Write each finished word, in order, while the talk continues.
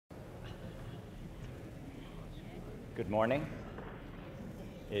Good morning.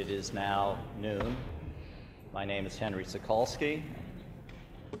 It is now noon. My name is Henry Sokolsky,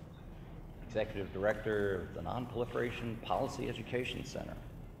 Executive Director of the Non-Proliferation Policy Education Center.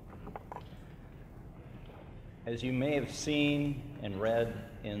 As you may have seen and read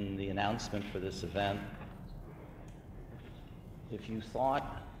in the announcement for this event, if you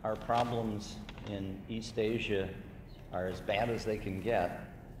thought our problems in East Asia are as bad as they can get,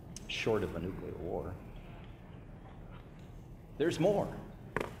 short of a nuclear war, there's more.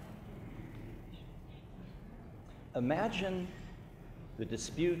 Imagine the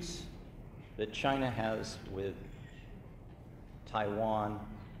disputes that China has with Taiwan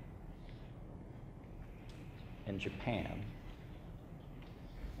and Japan,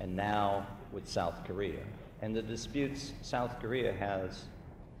 and now with South Korea, and the disputes South Korea has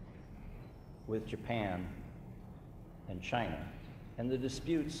with Japan and China, and the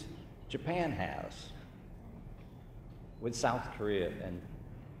disputes Japan has with South Korea and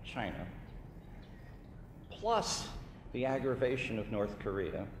China, plus the aggravation of North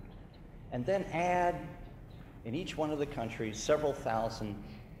Korea, and then add in each one of the countries several thousand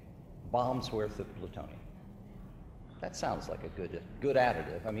bombs worth of plutonium. That sounds like a good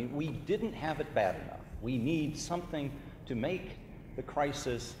additive. I mean, we didn't have it bad enough. We need something to make the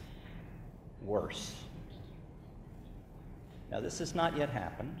crisis worse. Now, this has not yet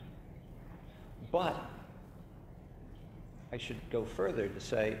happened, but I should go further to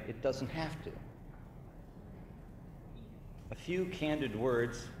say it doesn't have to. A few candid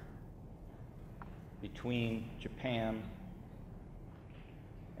words between Japan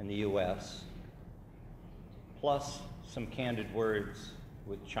and the US, plus some candid words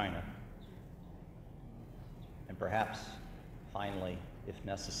with China, and perhaps finally, if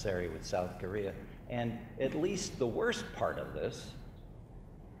necessary, with South Korea, and at least the worst part of this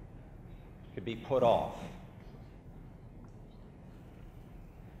could be put off.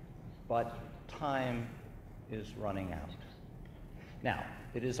 But time is running out. Now,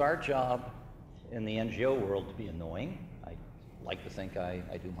 it is our job in the NGO world to be annoying. I like to think I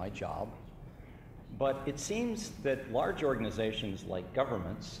do my job. But it seems that large organizations like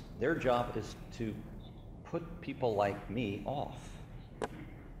governments, their job is to put people like me off.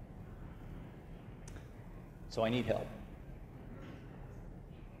 So I need help.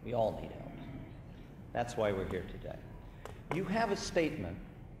 We all need help. That's why we're here today. You have a statement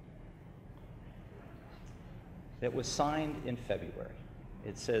that was signed in February.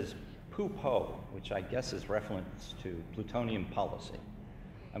 It says PUPO, which I guess is reference to plutonium policy.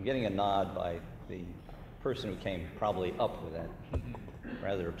 I'm getting a nod by the person who came probably up with that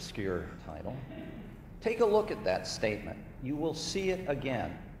rather obscure title. Take a look at that statement. You will see it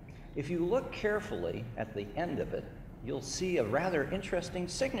again. If you look carefully at the end of it, you'll see a rather interesting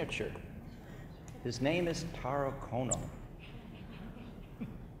signature. His name is Taro Kono.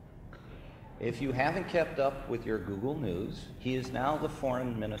 If you haven't kept up with your Google News, he is now the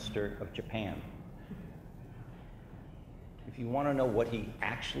foreign minister of Japan. If you want to know what he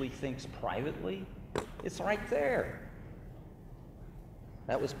actually thinks privately, it's right there.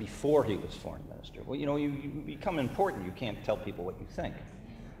 That was before he was foreign minister. Well, you know, you become important, you can't tell people what you think.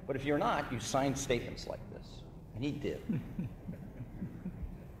 But if you're not, you sign statements like this, and he did.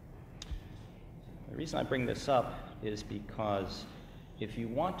 The reason I bring this up is because if you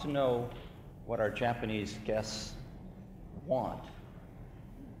want to know what our Japanese guests want,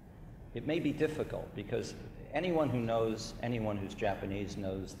 it may be difficult because anyone who knows anyone who's Japanese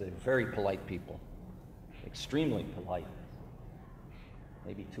knows they're very polite people, extremely polite,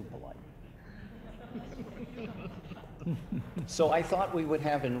 maybe too polite. So I thought we would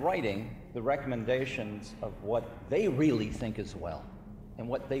have in writing the recommendations of what they really think is well and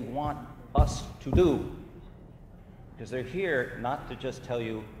what they want us to do, because they're here not to just tell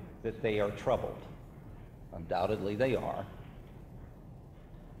you that they are troubled. Undoubtedly they are,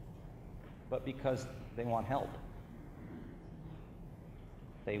 but because they want help.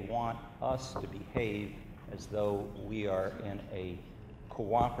 They want us to behave as though we are in a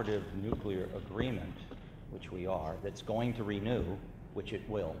cooperative nuclear agreement, which we are, that's going to renew, which it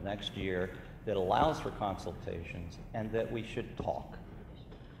will next year, that allows for consultations, and that we should talk.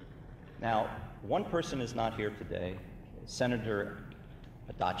 Now, one person is not here today, Senator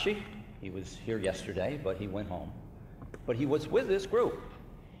Adachi. He was here yesterday, but he went home. But he was with this group.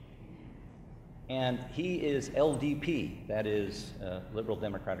 And he is LDP, that is Liberal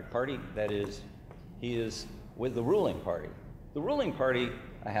Democratic Party, that is, he is with the ruling party. The ruling party,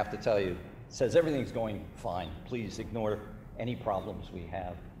 I have to tell you, says everything's going fine. Please ignore any problems we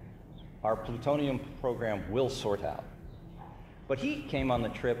have. Our plutonium program will sort out. But he came on the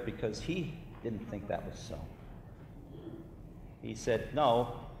trip because he didn't think that was so. He said,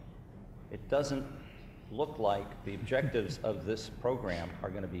 no, it doesn't look like the objectives of this program are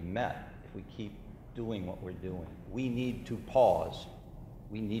going to be met if we keep doing what we're doing. We need to pause.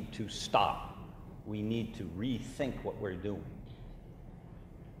 We need to stop. We need to rethink what we're doing.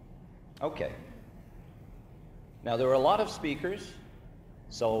 Okay. Now, there were a lot of speakers,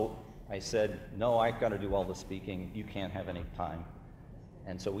 so I said, no, I've got to do all the speaking. You can't have any time.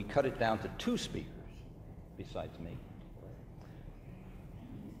 And so we cut it down to 2 speakers besides me.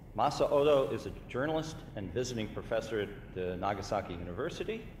 Masa Odo is a journalist and visiting professor at Nagasaki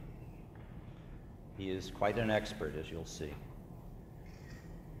University. He is quite an expert, as you'll see.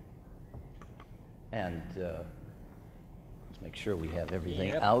 And let's make sure we have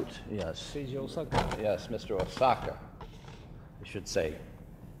everything out. Yes. Osaka. Yes, Mr. Osaka. I should say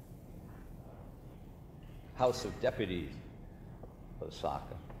House of Deputies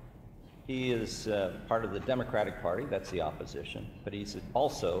Osaka. He is part of the Democratic Party, that's the opposition, but he's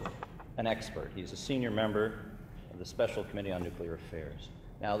also an expert. He's a senior member of the Special Committee on Nuclear Affairs.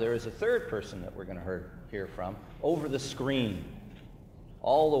 Now, there is a third person that we're going to hear from over the screen,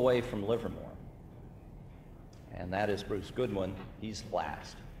 all the way from Livermore, and that is Bruce Goodwin. He's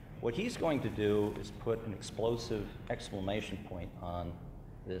last. What he's going to do is put an explosive exclamation point on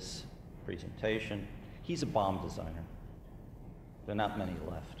this presentation. He's a bomb designer. There are not many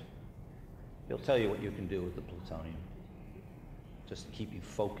left. He'll tell you what you can do with the plutonium, just to keep you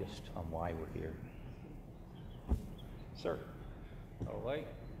focused on why we're here. Sir. All right.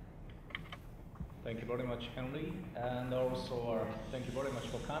 Thank you very much, Henry. And also, thank you very much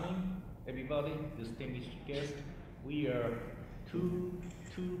for coming, everybody, distinguished guests. We are two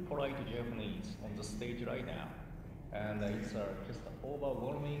polite Japanese on the stage right now. And it's just an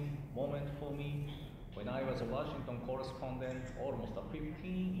overwhelming moment for me. When I was a Washington correspondent, almost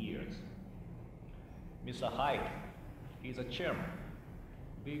 15 years. Mr. Hyde, he's a chairman,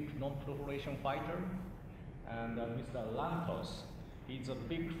 big non-proliferation fighter, and Mr. Lantos, he's a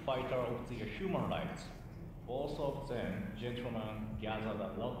big fighter of the human rights. Both of them, gentlemen, gathered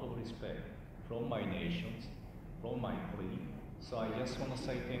a lot of respect from my nations, from my colleagues. So I just want to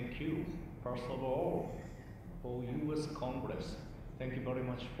say thank you, first of all, for U.S. Congress. Thank you very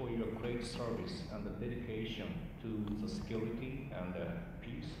much for your great service and the dedication to the security and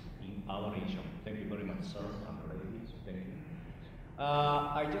peace in our region. Thank you very much, sir and ladies. Thank you.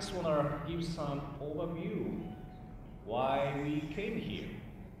 I just want to give some overview why we came here.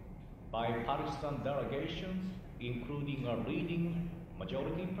 Bipartisan delegations, including a leading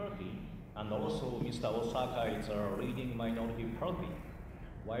majority party, and also Mr. Osaka is a leading minority party.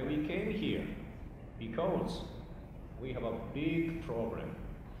 Why we came here? Because we have a big problem.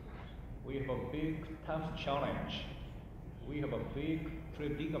 We have a big, tough challenge. We have a big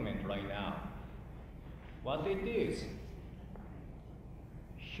predicament right now. What it is,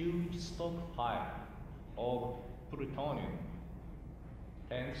 huge stockpile of plutonium,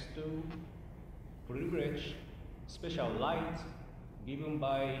 thanks to privilege, special rights given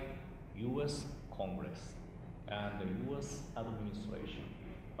by U.S. Congress and the U.S. administration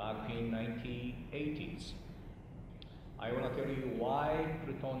back in 1980s. I want to tell you why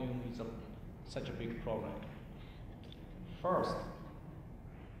plutonium is such a big problem. First,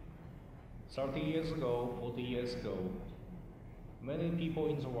 30 years ago, 40 years ago, many people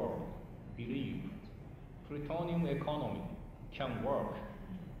in the world believe plutonium economy can work,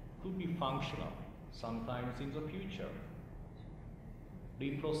 could be functional sometimes in the future.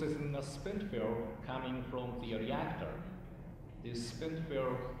 Reprocessing a spent fuel coming from the reactor, this spent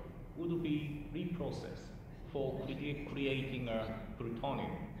fuel would be reprocessed for creating a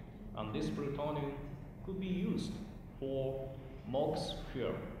plutonium. And this plutonium could be used for MOX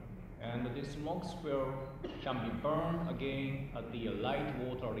fuel. And this MOX fuel can be burned again at the light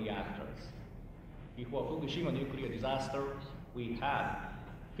water reactors. Before Fukushima nuclear disaster, we had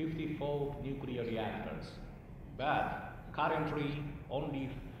 54 nuclear reactors. But currently, only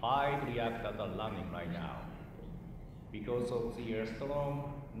 5 reactors are running right now because of the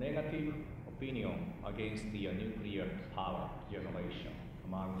strong negative opinion against the nuclear power generation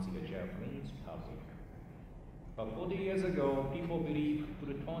among the Japanese public. But 40 years ago, people believed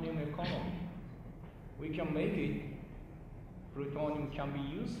plutonium economy. We can make it. Plutonium can be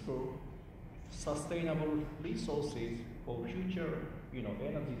used for sustainable resources for future,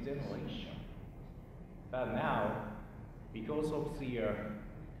 energy generation. But now, because of the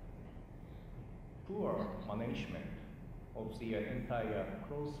poor management of the entire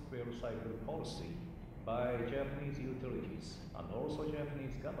closed-fuel cycle policy by Japanese utilities and also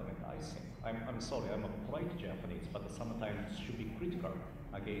Japanese government, I think. I'm sorry, I'm a polite Japanese, but sometimes should be critical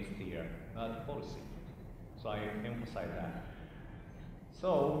against the policy. So I emphasize that.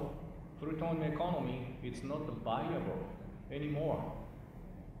 So, plutonium economy is not viable anymore.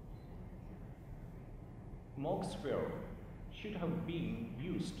 MOX fuel should have been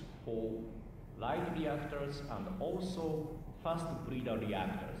used for light reactors and also fast breeder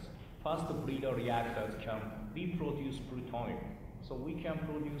reactors. Fast breeder reactors can reproduce plutonium. So we can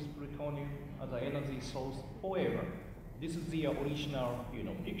produce plutonium as an energy source forever. This is the original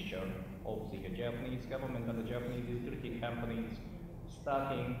picture of the Japanese government and the Japanese utility companies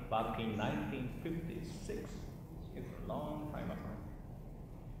starting back in 1956. It's a long time ago.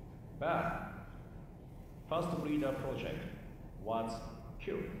 But fast breeder project was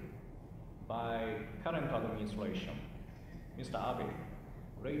killed by current administration, Mr. Abe,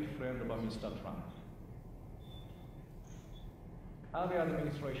 great friend of Mr. Trump. Abe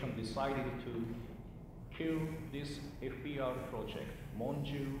administration decided to kill this FBR project,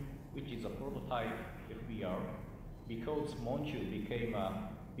 Monju, which is a prototype FBR, because Monju became a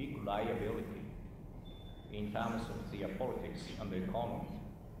big liability in terms of the politics and the economy.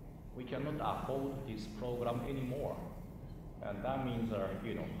 We cannot afford this program anymore. And that means,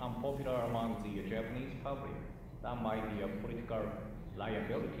 unpopular among the Japanese public. That might be a political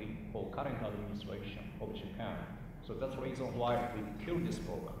liability for current administration of Japan. So that's the reason why we killed this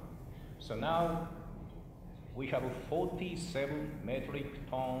program. So now we have 47 metric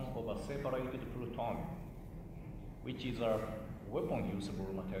tons of a separated plutonium, which is a weapon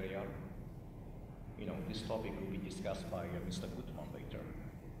usable material. This topic will be discussed by Mr. Gutmann later.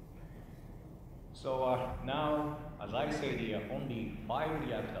 So now, as I said here, only 5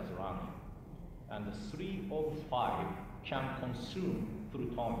 reactors running, and 3 of 5 can consume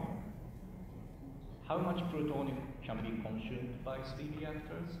plutonium. How much plutonium can be consumed by 3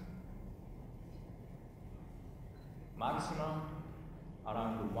 reactors? Maximum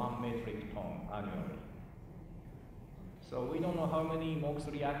around 1 metric ton annually. So we don't know how many MOX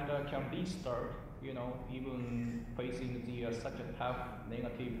reactor can restart, even facing such a tough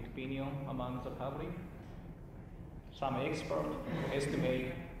negative opinion among the public. Some experts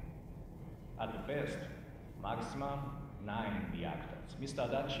estimate at best maximum 9 reactors. Mr.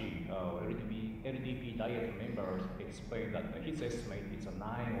 Adachi, LDP diet members, explained that his estimate is a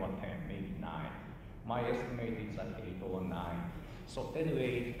 9 or 10, maybe 9. My estimate is at 8 or 9. So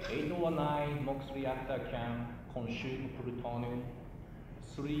anyway, 8 or 9 MOX reactor can consume plutonium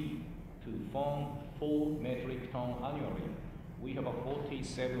 3 to 4 metric ton annually. We have a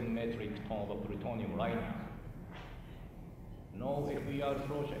 47 metric ton of plutonium right now. No FBR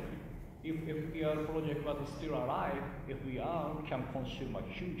project. If FBR project was still alive, FBR can consume a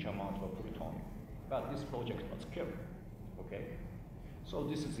huge amount of plutonium. But this project was killed, okay? So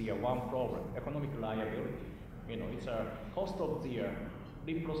this is the one problem, economic liability. It's a cost of the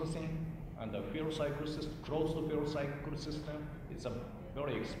reprocessing and the fuel cycle system, closed fuel cycle system. It's a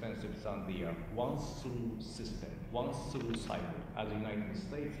very expensive than the one-through system, one-through cycle, as the United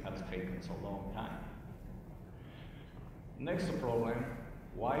States has taken so long time. Next problem,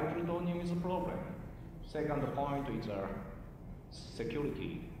 why plutonium is a problem? Second point is a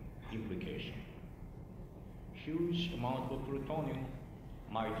security implication. Huge amount of plutonium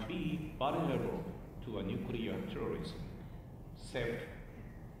might be vulnerable to a nuclear terrorism, theft.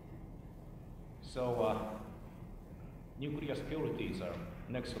 So nuclear security is our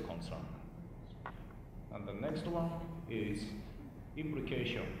next concern. And the next one is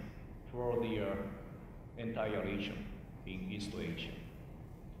implication for the entire region in East Asia.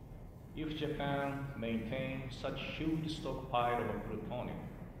 If Japan maintains such huge stockpile of plutonium,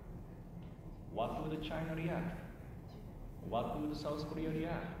 what would China react? What would South Korea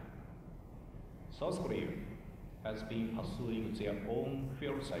react? South Korea has been pursuing their own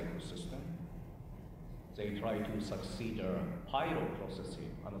fuel cycle system. They try to succeed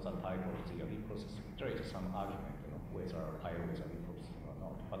pyroprocessing, another type of the reprocessing. There is some argument, whether pyro is a reprocessing or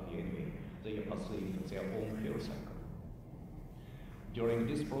not. But anyway, they are pursuing their own fuel cycle. During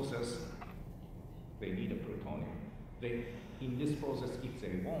this process, they need a plutonium. In this process, if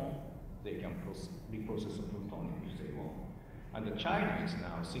they want, they can reprocess the plutonium if they want. And China is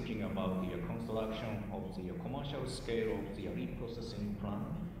now thinking about the construction of the commercial scale of the reprocessing plant.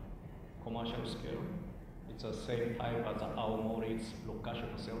 Commercial scale. It's the same type as Aomori's Rokkasho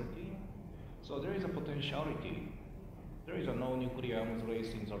facility. So there is a potentiality. There is no nuclear arms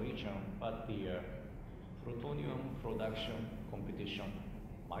race in the region, but the plutonium production competition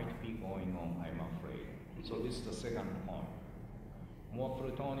might be going on, I'm afraid. So this is the second point. More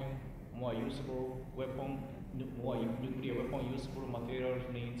plutonium, more usable weapon, more nuclear weapon usable materials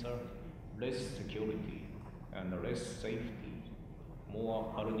means less security and less safety,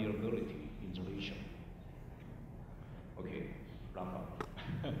 more vulnerability in the region. Okay, ramp up.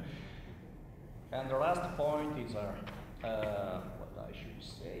 And the last point is, what I should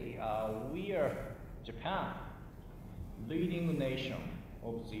say, we are Japan, leading nation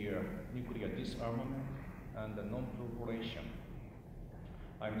of the nuclear disarmament and the non-proliferation.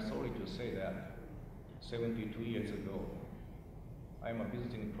 I'm sorry to say that 72 years ago, I'm a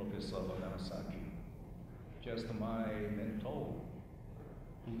visiting professor of Nagasaki. Just my mentor,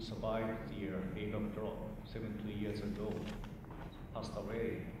 who survived the atom drop 73 years ago, passed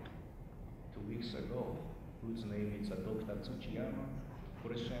away 2 weeks ago, whose name is Dr. Tsuchiyama,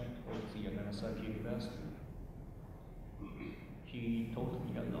 president of the Nagasaki University. He taught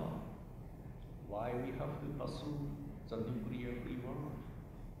me a lot why we have to pursue the nuclear-free world.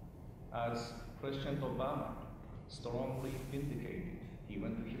 As President Obama strongly indicated, he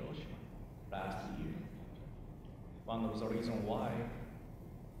went to Hiroshima last year. One of the reasons why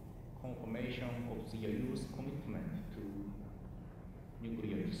confirmation of the U.S. commitment to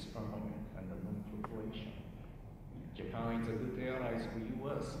nuclear disarmament and non-proliferation. Japan is a good ally of the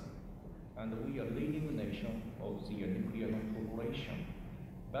U.S., and we are leading nation of the nuclear non-proliferation.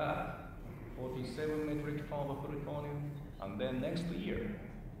 But 47 metric ton of plutonium, and then next year,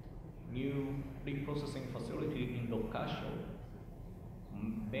 new reprocessing facility in Rokkasho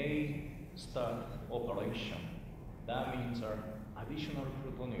may start operation. That means additional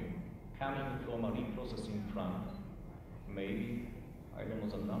plutonium coming from a reprocessing plant. Maybe, I don't know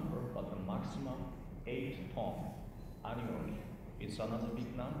the number, but the maximum 8 tons annually. It's another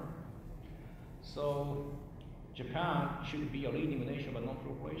big number. So Japan should be a leading nation of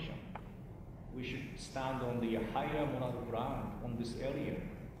non-proliferation. We should stand on the higher moral ground on this area.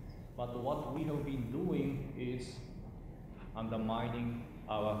 But what we have been doing is undermining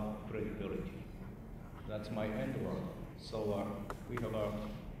our credibility. That's my end word. So we have a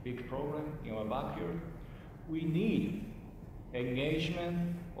big problem in our backyard. We need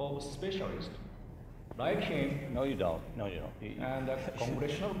engagement of specialists like him. No, you don't. No, you don't. And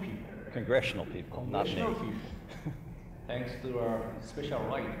congressional people. Congressional people, not me. Congressional people. Thanks to our special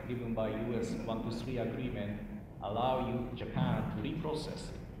right given by U.S. 123 agreement, allow you Japan to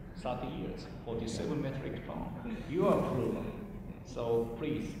reprocess 30 years, 47 metric ton. You are approval. So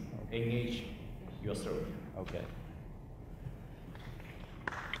please engage yourself. Okay.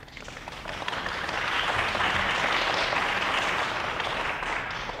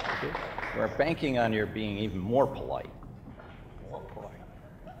 We're banking on your being even more polite. More polite.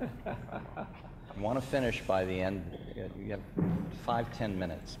 You want to finish by the end. You have 5-10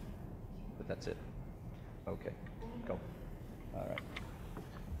 minutes, but that's it. Okay, go. All right.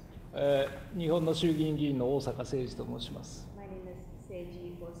 日本の衆議院議員の大阪誠二と申します。My name is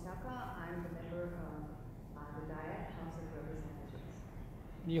Seiji Osaka. I'm the member of the Diet House of Representatives.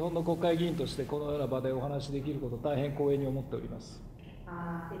 日本の国会議員としてこのような場でお話しできること大変光栄に思っております。It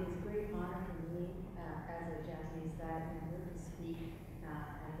is a great honor for me as a Japanese Diet member to speak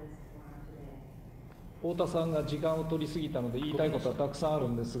at this forum today. 太田さんが時間を取りすぎたので言いたいことはたくさんある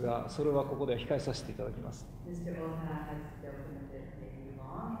んですが、それはここでは控えさせていただきます。Mr. Ota has spoken a bit maybe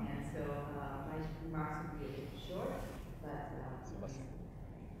long, and so my remarks will be a bit short, but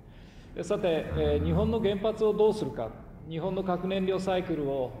さて、日本の原発をどうするか、日本の核燃料サイクル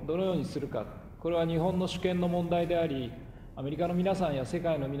をどのようにするか、これは日本の主権の問題であり、アメリカの皆さんや世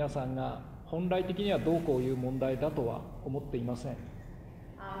界の皆さんが本来的にはどうこういう問題だとは思っていません。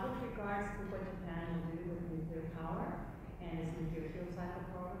with regards to what Japan will do with nuclear power and its nuclear fuel cycle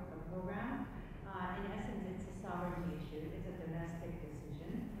program, in essence, it's a sovereignty issue. It's a domestic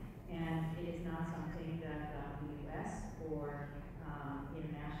decision, and it is not something that the U.S. or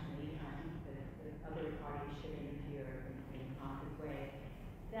internationally the other parties should interfere in a concrete way.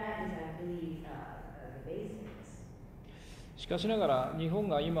 That is, I believe, the basics. しかしながら日本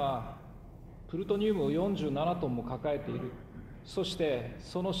が今プルトニウムを47トンも抱えている。そして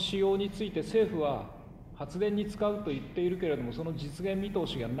その使用について政府は発電に使うと言っているけれども、その実現見通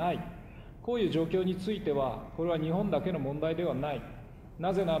しがない。こういう状況についてはこれは日本だけの問題ではない。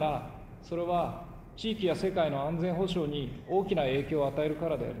なぜならそれは地域や世界の安全保障に大きな影響を与えるか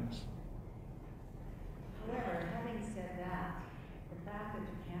らであります。However, having said that, the fact that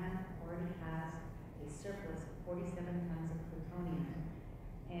Japan already has a surplus of 47 tons of plutonium,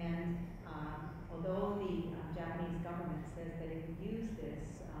 and although the Japanese government says that it would use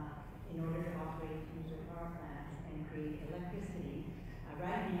this in order to operate nuclear power plants and create electricity,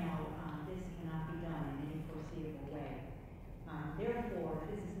 right now this cannot be done in any foreseeable way. Therefore,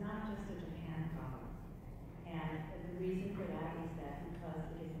 this is not just a Japan problem, and the reason for that is that because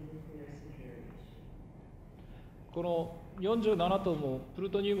it is a nuclear security issue. この47トンもプル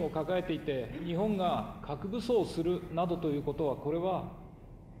トニウムを抱えていて、日本が核武装をするなどということは、これは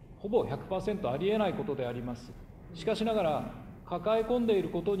ほぼ 100% ありえないことであります。しかしながら、抱え込んでいる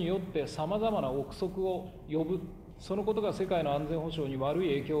ことによってさまざまな憶測を呼ぶ、そのことが世界の安全保障に悪い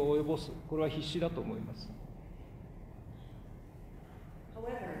影響を及ぼす、これは必至だと思います。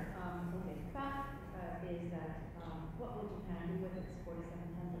However, okay, the fact is that what will Japan do with its 47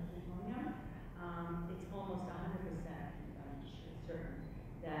 tons of plutonium? It's almost 100% certain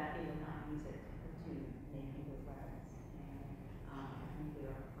that it will not use it to make nuclear weapons and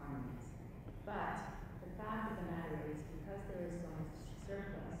nuclear armaments. But the fact of the matter is, because there is so much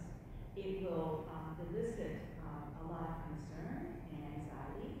surplus, it will elicit a lot of concern and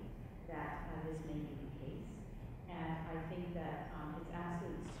anxiety that this may be the case. And I think that it's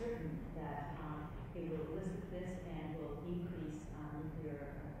absolutely certain that it will elicit this and will increase nuclear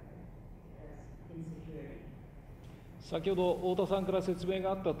insecurity. 先ほど太田さんから説明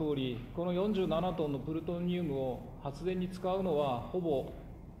があったとおり、この47トンのプルトニウムを発電に使うのはほぼ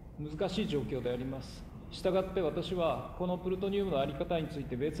難しい状況であります。したがって私はこのプルトニウムの在り方につい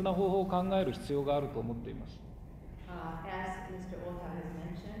て別な方法を考える必要があると思っています。As Mr. Ota has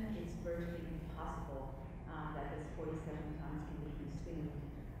mentioned, it's virtually impossible that this 47 tons can be consumed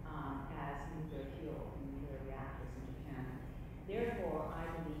as nuclear fuel in nuclear reactors in Japan. Therefore, I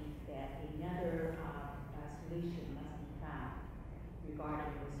believe that another solution must be found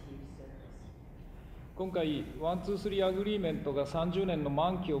regarding this huge surplus. 今回、ワン・ツー・スリー・アグリーメントが30年の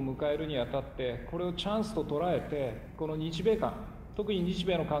満期を迎えるにあたって、これをチャンスと捉えて、この日米間、特に日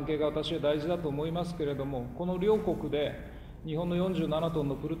米の関係が私は大事だと思いますけれども、この両国で日本の47トン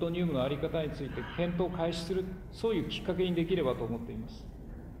のプルトニウムの在り方について検討を開始する、そういうきっかけにできればと思っています。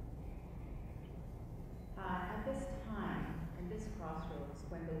At this time, in this crossroads,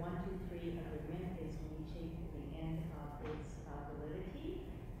 when the 123 agreement is reaching the end of its validity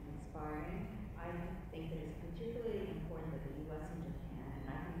and expiring, I think that it's particularly important that the U.S. and Japan,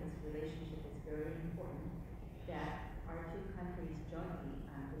 and I think this relationship is very important, that our two countries jointly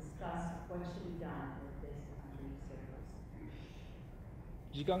discuss what should be done with this huge surplus.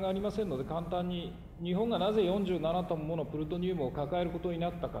 時間がありませんので、簡単に日本がなぜ47トンものプルトニウムを抱えることにな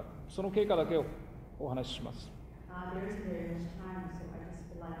ったか、その経過だけをお話しします。There isn't very much time, so I just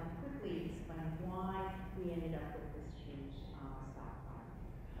would like to quickly explain why we ended up with this huge stockpile.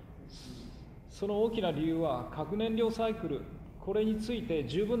 その大きな理由は、核燃料サイクル、これについて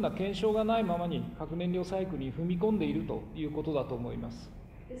十分な検証がないままに核燃料サイクルに踏み込んでいるということだと思います。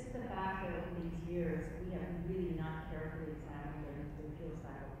This is the fact that in these years we have really not carefully examined the fuel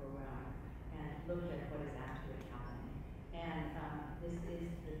cycle program and looked at what is actually happening. And this is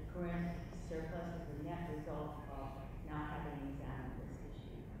the current surplus as the net result of not having examined this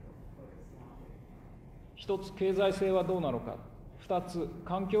issue for this long period. 一つ、経済性はどうなのか。二つ、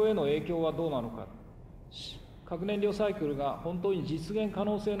環境への影響はどうなのか。核燃料サイクルが本当に実現可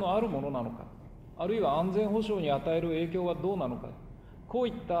能性のあるものなのか。あるいは安全保障に与える影響はどうなのか。こう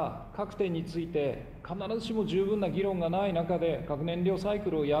いった各点について必ずしも十分な議論がない中で核燃料サイ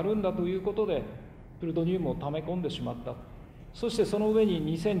クルをやるんだということでプルトニウムを溜め込んでしまった。そしてその上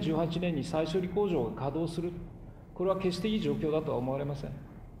に2018年に再処理工場が稼働する。これは決していい状況だとは思われません。It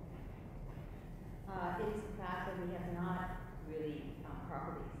is the fact that we have not really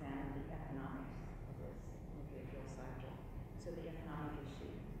properly examined the economics of this nuclear fuel cycle. So the economic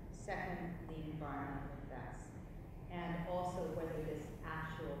issue. Second, the environmental effects. And also whether this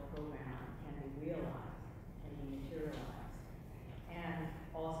actual program can be realized, can be materialized. And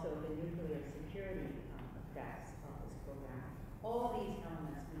also the nuclear security effects of this program. All these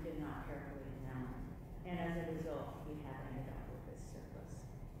elements we did not carefully examine. And as a result, we have ended up with this surplus.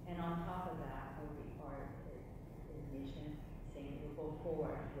 And on top of that, our admission saying we'll go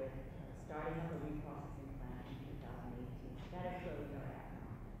forward with starting up a reprocessing plant in 2018. That is really our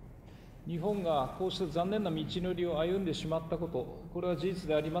economic. 日本がこうした残念な道のりを歩んでしまったこと、これは事実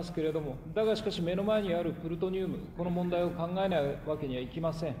でありますけれども、だがしかし目の前にあるプルトニウム、この問題を考えないわけにはいき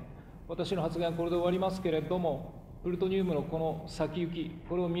ません。私の発言はこれで終わりますけれども、プルトニウムのこの先行き、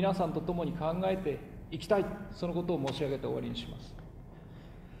これを皆さんと共に考えていきたい、そのことを申し上げて終わりにします。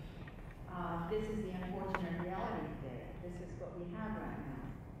This is the unfortunate reality today. This is what we have right now.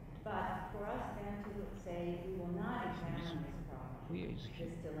 But for us then to say we will not examine this problem,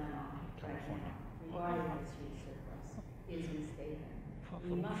 this dilemma right now, regarding this huge surplus, is mistaken.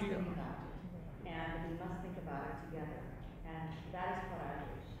 We must think about it, and we must think about it together. And that is what I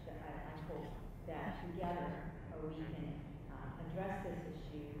wish, that I hope that together we can address this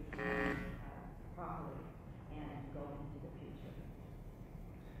issue properly and go into the future.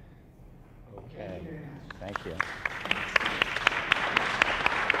 Okay. Thank you very much. Thank you.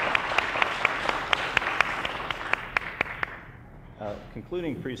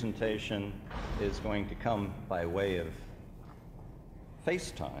 concluding presentation is going to come by way of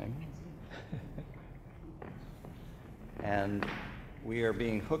FaceTime. And we are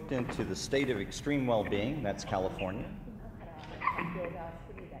being hooked into the state of extreme well-being, that's California.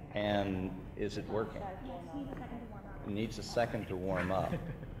 And is it working? It needs a second to warm up.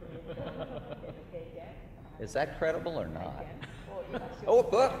 Is that credible or not? Oh,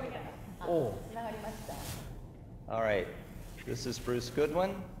 look!おう。All right, this is Bruce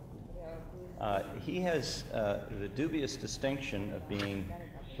Goodwin. He has the dubious distinction of being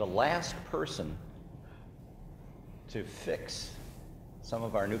the last person to fix some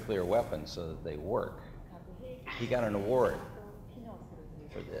of our nuclear weapons so that they work. He got an award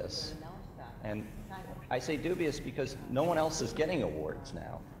for this. And I say dubious because no one else is getting awards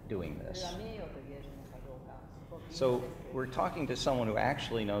now doing this. So we're talking to someone who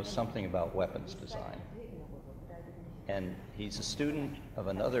actually knows something about weapons design. And he's a student of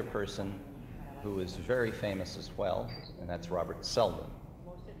another person who is very famous as well, and that's Robert Selden,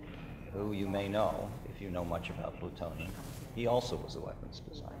 who you may know if you know much about plutonium. He also was a weapons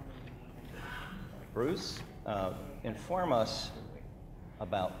designer. Bruce, inform us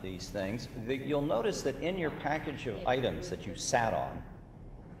about these things. You'll notice that in your package of items that you sat on,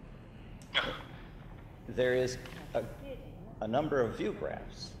 there is a number of view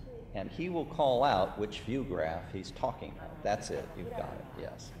graphs, and he will call out which view graph he's talking about. That's it, you've got it,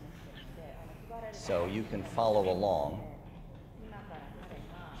 yes. So you can follow along.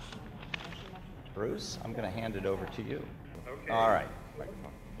 Bruce, I'm going to hand it over to you. Okay. All right.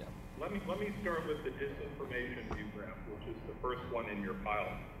 Yeah. Let me start with the disinformation view graph, which is the first one in your pile.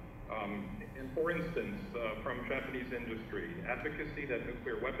 And for instance, from Japanese industry, advocacy that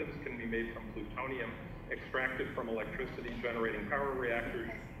nuclear weapons can be made from plutonium extracted from electricity generating power reactors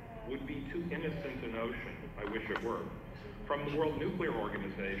would be too innocent a notion. I wish it were. From the World Nuclear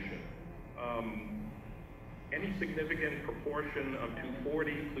Organization, any significant proportion of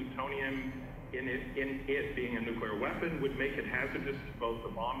 240 plutonium in it being a nuclear weapon would make it hazardous to both the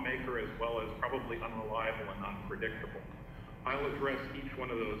bomb maker as well as probably unreliable and unpredictable. I'll address each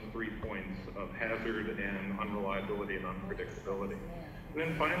one of those 3 points of hazard and unreliability and unpredictability. And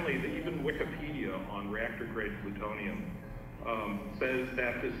then finally, even Wikipedia on reactor-grade plutonium says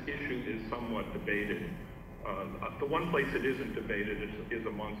that this issue is somewhat debated. The one place it isn't debated is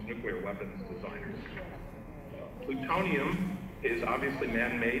amongst nuclear weapons designers. Plutonium is obviously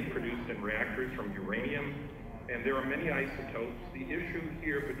man-made, produced in reactors from uranium, and there are many isotopes. The issue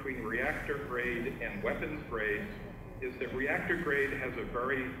here between reactor grade and weapons grade is that reactor grade has a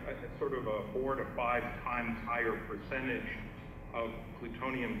very, sort of a 4 to 5 times higher percentage of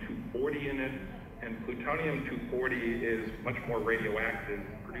plutonium-240 in it, and plutonium-240 is much more radioactive,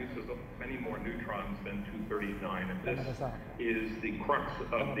 produces many more neutrons than 239, and this is the crux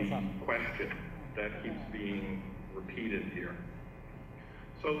of the question that keeps being repeated here.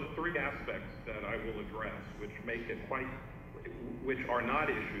 So the 3 aspects that I will address, which make it which are not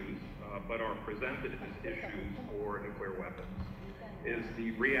issues, but are presented as issues for nuclear weapons, is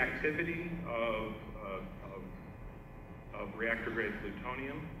the reactivity of reactor-grade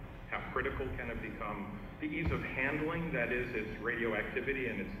plutonium, how critical can it become, the ease of handling, that is, its radioactivity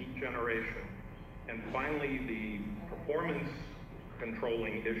and its heat generation, and finally the performance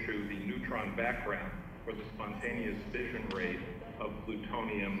controlling issue, the neutron background, or the spontaneous fission rate of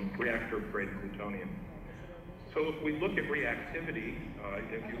plutonium, reactor-grade plutonium. So if we look at reactivity,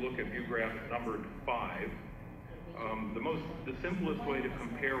 if you look at view graph numbered 5, the simplest way to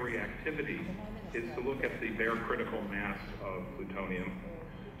compare reactivity is to look at the bare critical mass of plutonium.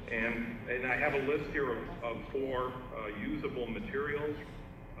 And I have a list here of 4 usable materials.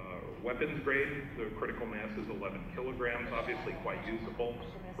 Weapons grade, the critical mass is 11 kilograms, obviously quite usable.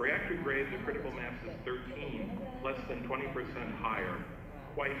 Reactor grade, the critical mass is 13, less than 20% higher,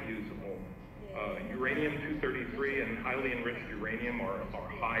 quite usable. Uranium-233 and highly enriched uranium are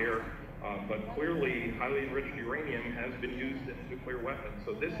higher, but clearly highly enriched uranium has been used in nuclear weapons,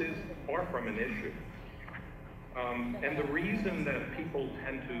 so this is far from an issue. And the reason that people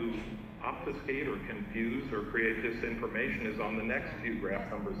tend to obfuscate or confuse or create disinformation is on the next view graph,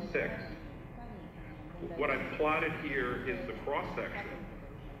 number 6. What I've plotted here is the cross-section,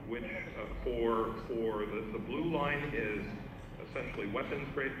 which for the blue line is essentially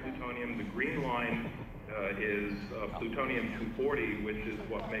weapons-grade plutonium. The green line is plutonium-240, which is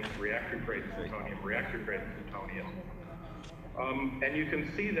what makes reactor-grade plutonium reactor-grade plutonium. And you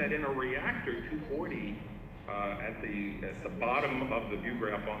can see that in a reactor, 240 at the bottom of the view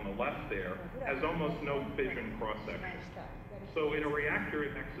graph on the left there has almost no fission cross-section. So in a reactor,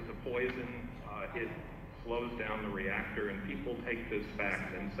 it acts as a poison. It slows down the reactor, and people take this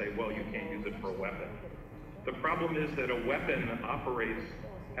fact and say, well, you can't use it for a weapon. The problem is that a weapon operates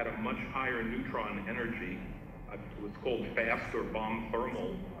at a much higher neutron energy. It's called fast or bomb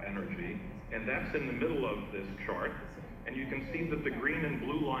thermal energy, and that's in the middle of this chart. And you can see that the green and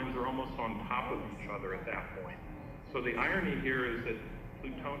blue lines are almost on top of each other at that point. So the irony here is that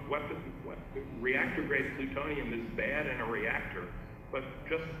reactor-grade plutonium is bad in a reactor, but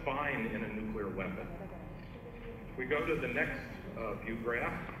just fine in a nuclear weapon. If we go to the next view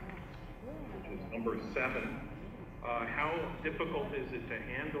graph, which is number 7, how difficult is it to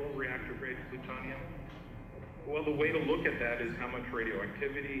handle reactor-grade plutonium? Well, the way to look at that is how much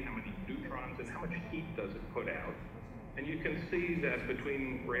radioactivity, how many neutrons, and how much heat does it put out. And you can see that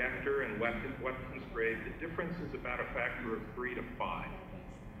between reactor and weapons grade, the difference is about a factor of 3 to 5.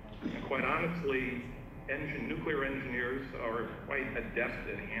 And quite honestly, nuclear engineers are quite adept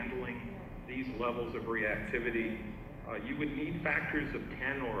at handling these levels of reactivity. You would need factors of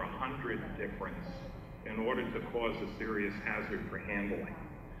 10 or 100 difference in order to cause a serious hazard for handling.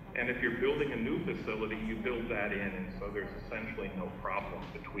 And if you're building a new facility, you build that in, and so there's essentially no problem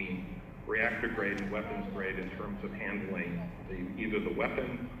between reactor grade and weapons grade in terms of handling either the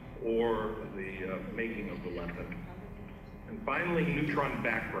weapon or the making of the weapon. And finally, neutron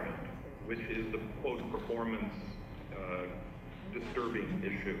background, which is the quote performance disturbing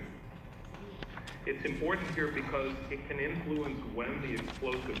issue. It's important here because it can influence when the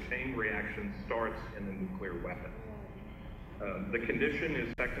explosive chain reaction starts in a nuclear weapon. The condition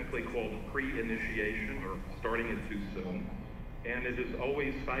is technically called pre-initiation, or starting it too soon, and it is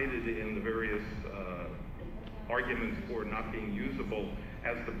always cited in the various arguments for not being usable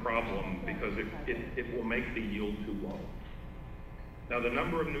as the problem because it will make the yield too low. Now, the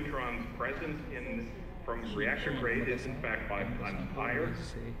number of neutrons present from reactor grade is in fact 5 times higher,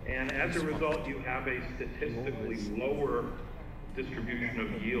 and as a result you have a statistically lower distribution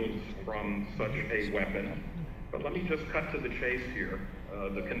of yields from such a weapon. But let me just cut to the chase here.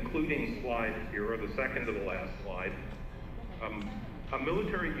 The concluding slide here, or the second to the last slide. A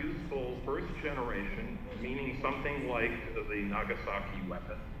military useful first generation, meaning something like the Nagasaki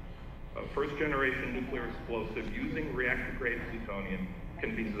weapon, a first generation nuclear explosive using reactor grade plutonium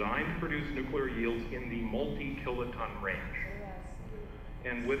can be designed to produce nuclear yields in the multi-kiloton range.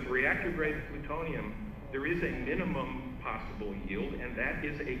 And with reactor grade plutonium, there is a minimum possible yield, and that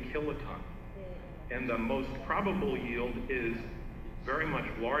is a kiloton. And the most probable yield is very much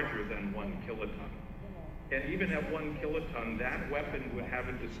larger than 1 kiloton. And even at 1 kiloton, that weapon would have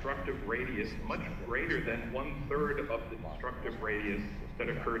a destructive radius much greater than 1/3 of the destructive radius that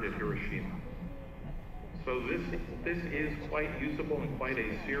occurred at Hiroshima. So this is quite usable and quite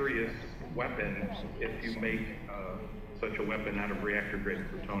a serious weapon if you make such a weapon out of reactor-grade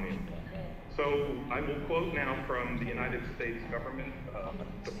plutonium. So I will quote now from the United States government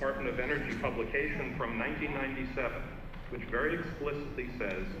Department of Energy publication from 1997, which very explicitly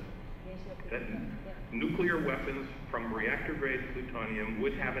says that nuclear weapons from reactor-grade plutonium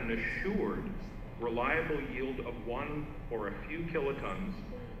would have an assured, reliable yield of 1 or a few kilotons,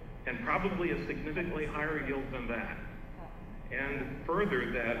 and probably a significantly higher yield than that. And further,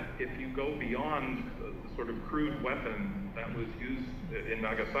 that if you go beyond the sort of crude weapon that was used in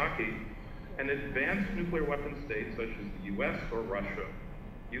Nagasaki, an advanced nuclear weapon state such as the US or Russia,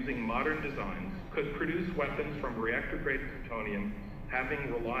 using modern designs, could produce weapons from reactor-grade plutonium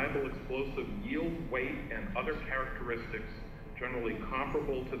having reliable explosive yield, weight, and other characteristics generally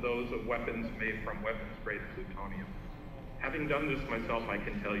comparable to those of weapons made from weapons-grade plutonium. Having done this myself, I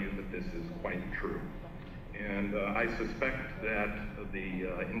can tell you that this is quite true. And I suspect that the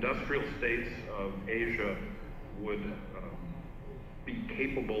industrial states of Asia would be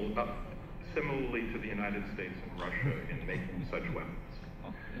capable of, similarly to the United States and Russia, in making such weapons.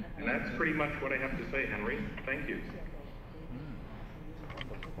 And that's pretty much what I have to say, Henry. Thank you.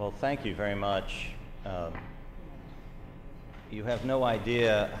 Well, thank you very much. You have no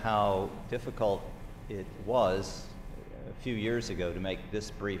idea how difficult it was a few years ago to make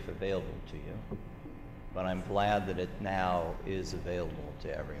this brief available to you, but I'm glad that it now is available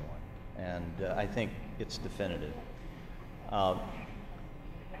to everyone, and I think it's definitive.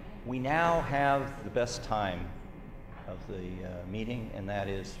 We now have the best time of the meeting, and that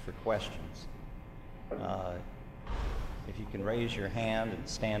is for questions. If you can raise your hand and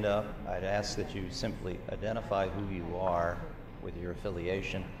stand up, I'd ask that you simply identify who you are with your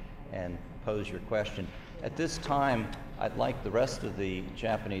affiliation and pose your question. At this time, I'd like the rest of the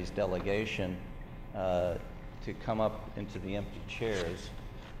Japanese delegation to come up into the empty chairs,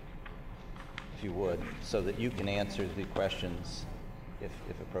 if you would, so that you can answer the questions if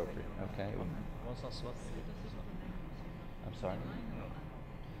appropriate, okay? I'm sorry?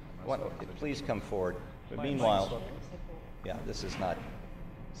 Please come forward. But meanwhile, yeah, this is not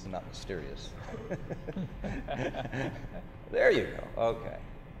mysterious. There you go, okay.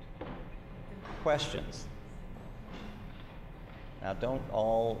 Questions? Now don't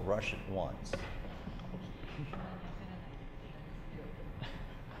all rush at once.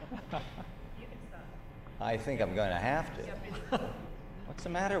 I think I'm going to have to. What's the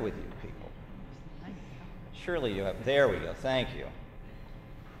matter with you people? Surely you have, there we go, thank you.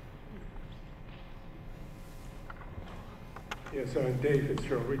 Yes, Dave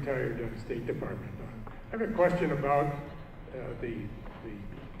Fitzgerald, retired State Department. I have a question about the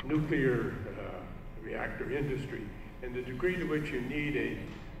nuclear reactor industry and the degree to which you need a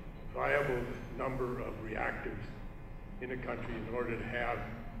viable number of reactors in a country in order to have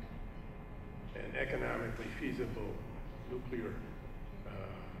an economically feasible nuclear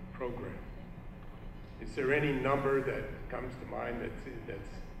program. Is there any number that comes to mind that's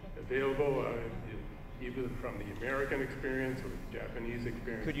available, either from the American experience or the Japanese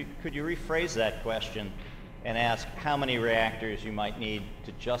experience? Could you rephrase that question and ask how many reactors you might need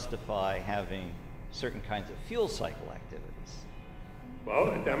to justify having certain kinds of fuel cycle activities?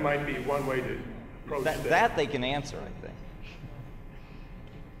 Well, that might be one way to approach that. That they can answer, I think.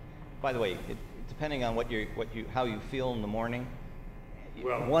 By the way, depending on how you feel in the morning,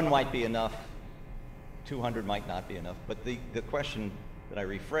 well, one might be enough, 200 might not be enough. But the question that I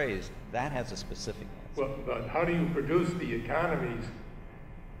rephrased, that has a specific answer. Well, but how do you produce the economies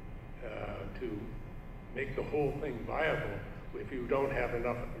to make the whole thing viable if you don't have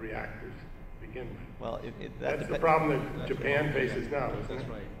enough reactors to begin with? Well, that's the problem that Japan faces now, isn't it?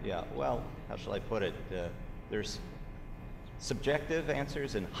 Right. Yeah, well, how shall I put it? There's subjective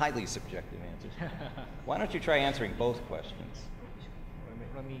answers and highly subjective answers. Why don't you try answering both questions?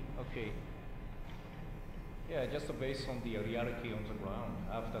 Okay. Yeah, just based on the reality on the ground,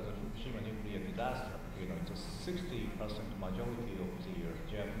 after the Fukushima nuclear disaster, it's a 60% majority of the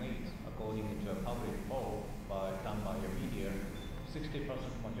Japanese, according to a public poll done by a media, 60%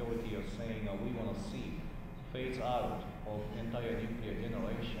 majority are saying we want to see phase out of entire nuclear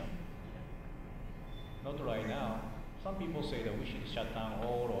generation. Not right now. Some people say that we should shut down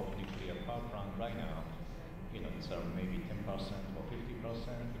all of nuclear power plant right now. It's maybe 10% or 50%,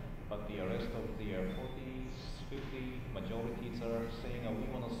 but the rest of the 40, 50 majorities are saying we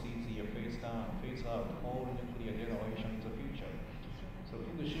want to see the phase out all nuclear generation in the future. So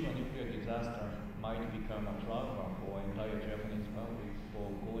Fukushima nuclear disaster might become a trauma for entire Japanese public for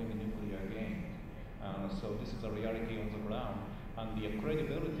going nuclear again. So this is a reality on the ground. And the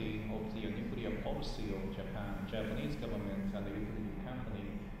credibility of the nuclear policy of Japanese government and the utility company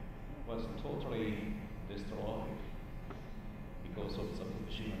was totally destroyed because of the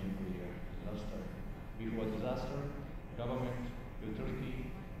Fukushima nuclear disaster. Before disaster, government, utility,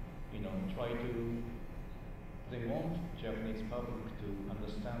 they want Japanese public to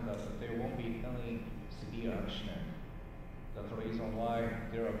understand that there won't be any severe action. That's the reason why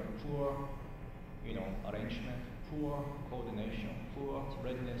there are poor, arrangement, poor coordination, poor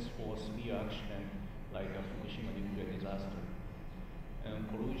readiness for severe action like a Fukushima nuclear disaster. And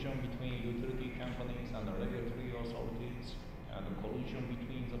collusion between utility companies and the regulatory authorities, and the collusion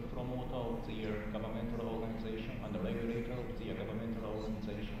between the promoter of the governmental organization and the regulator of the governmental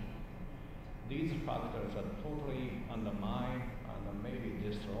organization. These factors are totally undermine and maybe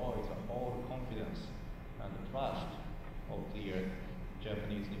destroy the whole confidence and trust of the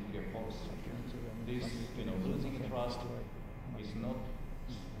Japanese nuclear policy. This, losing trust is not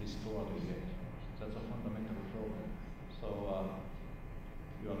restored yet. That's a fundamental problem. So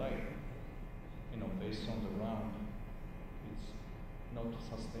you are right. Based on the ground, it's not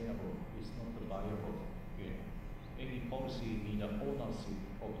sustainable. It's not viable. Any policy need an ownership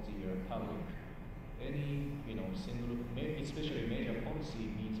of the public. Any, single, especially major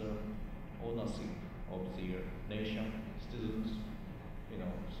policy needs an ownership of the nation, students.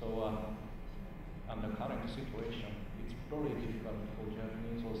 So under current situation, it's very difficult for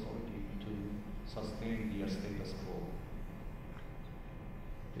Japanese authority to sustain their status quo.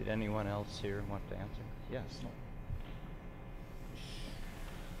 Did anyone else here want to answer? Yes.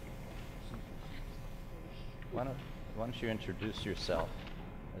 Why don't you introduce yourself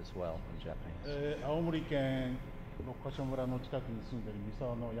as well in Japanese? 青森県六ヶ所村の近くに住んでいる三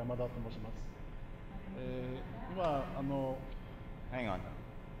沢の山田と申します。今Hang on. I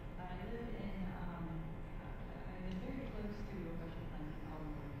live very close to Rokasho Plant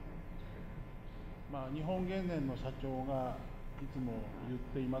in Aomori. 日本原燃の社長がいつも言っ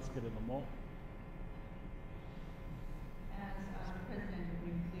ていますけれども、As President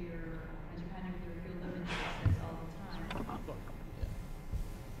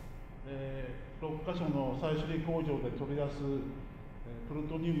箇所の再処理工場で取り出すプル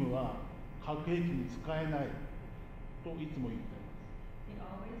トニウムは核兵器に使えないといつも言っています。It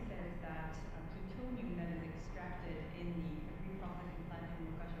always says that plutonium that is extracted in the reprocessing plant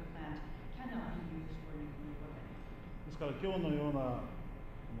in Mukasho plant cannot be used for nuclear weapons. ですから今日のような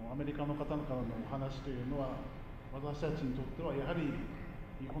アメリカの方からのお話というのは、私たちにとってはやはり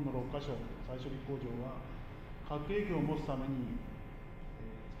日本の6カ所再処理工場は核兵器を持つために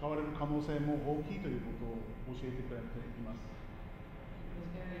使われる可能性も大きいということを教えてくれています。It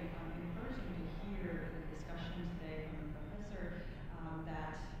was very encouraging to hear the discussion today from the professor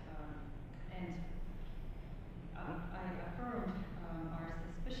that, and I affirmed our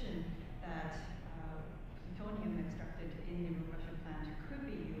suspicion that plutonium extracted in the Mukasho plant could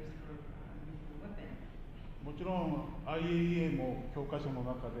be used for nuclear weapon. もちろん IAEA も教科書の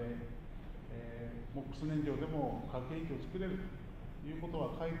中で、MOX 燃料でも核兵器を作れるということ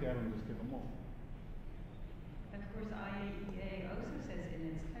は書いてあるんですけども、 And of course, IAEA also says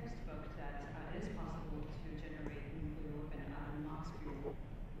in its textbook that it is possible to generate nuclear weapon out of NOx fuel.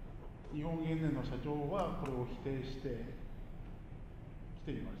 日本原燃の社長はこれを否定して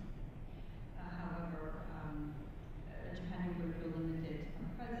きていました。However, Japan Nuclear Fuel Limited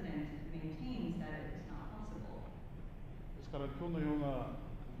president maintains that it is not possible. ですから今日のような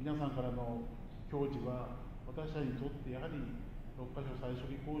皆さんからの教示は私たちにとってやはり6カ所再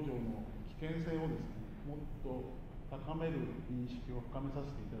処理工場の危険性をですね、もっと高める認識を深めさせ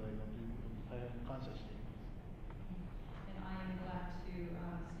ていただいたということに大変感謝しています。And I am glad to see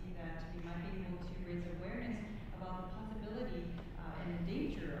that we might be able to raise awareness about the possibility and the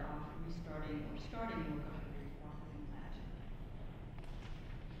danger of restarting or starting a reprocessing plant.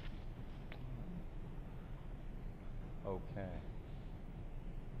 Okay.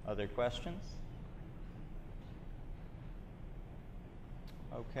 Other questions?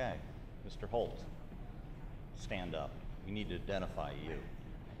 Okay. Mr. Holt, stand up. We need to identify you.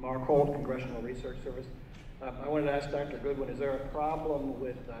 Mark Holt, Congressional Research Service. I wanted to ask Dr. Goodwin, is there a problem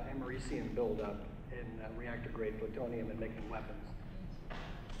with americium buildup in reactor-grade plutonium and making weapons?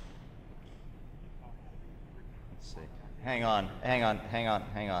 Let's see. Hang on.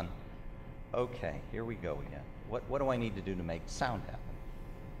 Okay, here we go again. What do I need to do to make sound happen?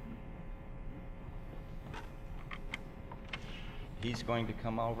 He's going to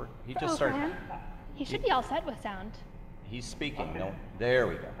come over. He just started. He should be all set with sound. He's speaking. Okay. No, there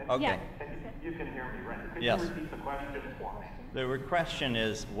we go. Okay. Yeah. You can hear me, right? Could Yes. you repeat the question for me? The question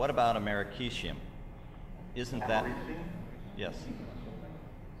is, what about americium? Isn't that? Americium? Yes.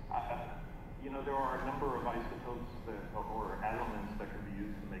 You know, there are a number of isotopes or elements that can be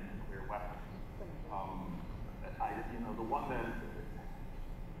used to make nuclear weapons. The one that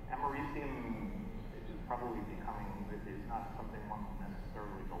americium is probably becoming, is not something one will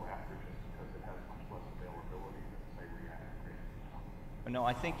necessarily go after just because it has much less availability than, say, reactor-grade. No,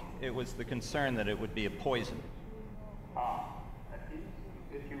 I think it was the concern that it would be a poison.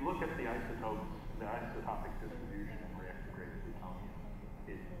 If you look at the isotopes, the isotopic distribution in reactor-grade plutonium,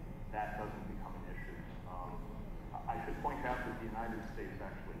 that doesn't become an issue. I should point out that the United States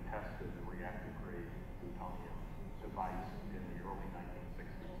actually tested the reactor-grade plutonium device in the early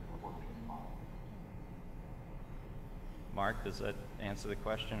 1960s and it worked just fine. Mark, does that answer the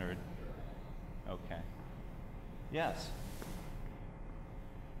question, or? Okay. Yes.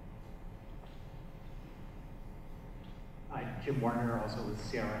 Hi, Jim Warner, also with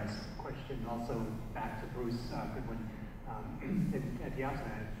CRS. Question also back to Bruce Goodwin. At the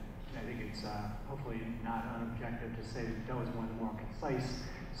outset, I think it's hopefully not unobjective to say that that was one of the more concise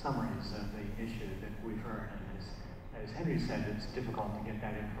summaries of the issue that we've heard. And as Henry said, it's difficult to get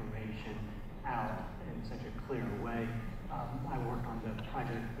that information out in such a clear way. I worked on the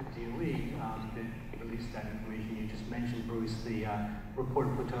project with DOE that released that information. You just mentioned, Bruce, the report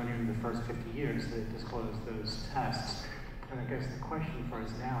of plutonium in the first 50 years that disclosed those tests. And I guess the question for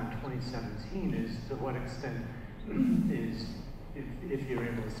us now in 2017 is to what extent is, if you're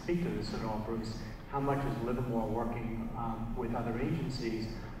able to speak to this at all, Bruce, how much is Livermore working with other agencies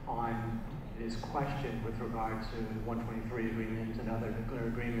on this question with regard to the 123 agreement and other nuclear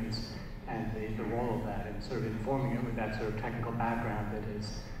agreements and the role of that, and sort of informing it with that sort of technical background that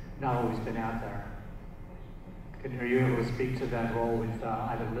has not always been out there? Are you able to speak to that role with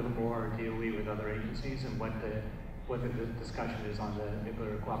either Livermore or DOE with other agencies, and what the discussion is on the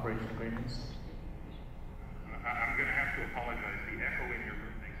nuclear cooperation agreements? I'm going to have to apologize. The echo in your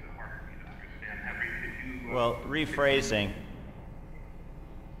room makes it hard for me to understand. Henry, could you... Well, rephrasing.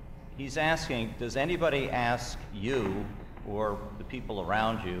 He's asking, does anybody ask you or the people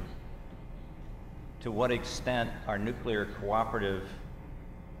around you to what extent are nuclear cooperative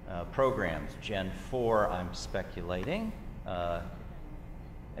programs. Gen 4, I'm speculating.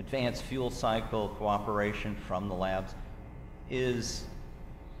 Advanced fuel cycle cooperation from the labs is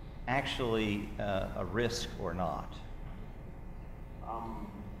actually a risk or not?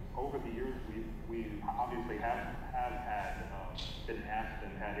 Over the years, we obviously have had been asked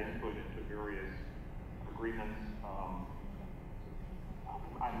and had input into various agreements.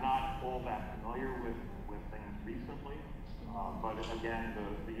 I'm not all that familiar with things recently, but again,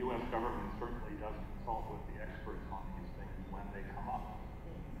 the U.S. government certainly does consult with the experts on these things when they come up.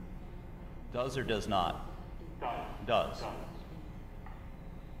 Does or does not? Does. Does.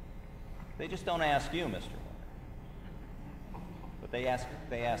 They just don't ask you, Mr. Warner. But they ask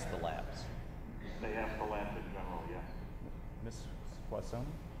the labs. They ask the labs in general, yes. Ms.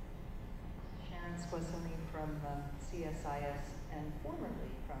 Squassoni? Sharon Squassoni from CSIS and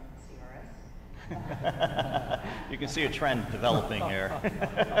formerly from CRS. You can see a trend developing here.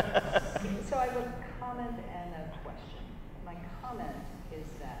 So I have a comment and a question. My comment is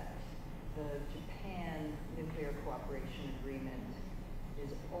that the Japan Nuclear Cooperation Agreement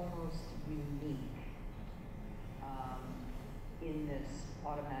is almost unique in this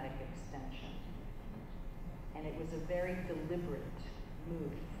automatic extension. And it was a very deliberate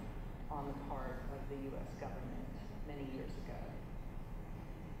move on the part of the U.S. government many years ago.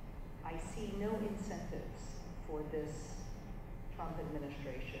 I see no incentives for this Trump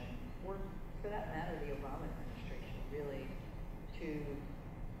administration, or for that matter, the Obama administration, really, to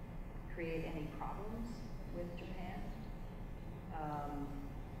create any problems with Japan.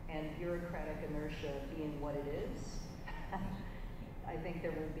 And bureaucratic inertia being what it is, I think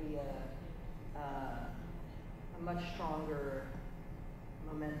there will be a much stronger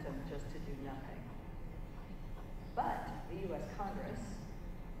momentum just to do nothing. But the U.S. Congress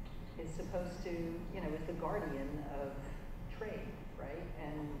is supposed to, is the guardian of trade, right?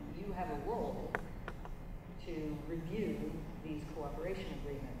 And you have a role to review these cooperation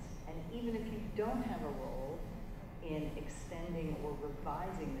agreements. And even if you don't have a role in extending or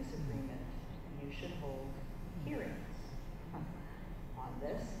revising this agreement, you should hold hearings on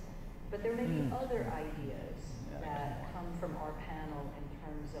this. But there may be other ideas that come from our panel in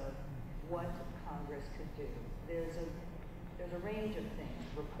terms of what Congress could do. There's a range of things.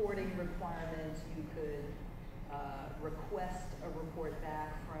 Reporting requirements, you could request a report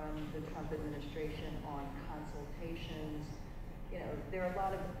back from the Trump administration on consultations. There are a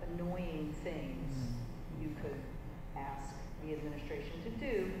lot of annoying things you could ask the administration to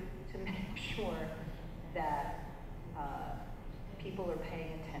do to make sure that people are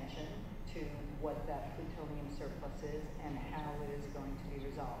paying attention to what that plutonium surplus is and how it is going to be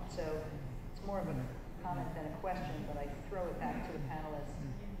resolved. So it's more of a comment than a question, but I throw it back to the panelists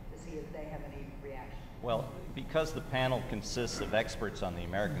to see if they have any reaction. Well, because the panel consists of experts on the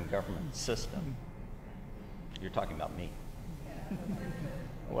American government system, you're talking about me.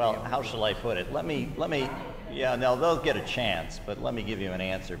 Well, how shall I put it? Yeah, no, they'll get a chance, but let me give you an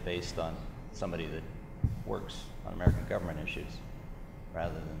answer based on somebody that works on American government issues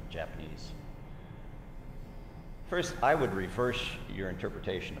rather than Japanese. First, I would reverse your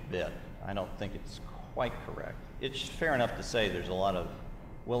interpretation a bit. I don't think it's quite correct. It's fair enough to say there's a lot of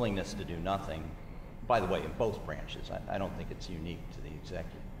willingness to do nothing, by the way, in both branches. I don't think it's unique to the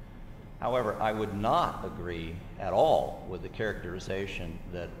executive. However, I would not agree at all with the characterization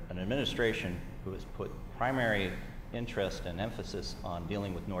that an administration who has put primary interest and emphasis on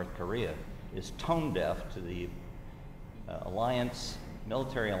dealing with North Korea is tone deaf to the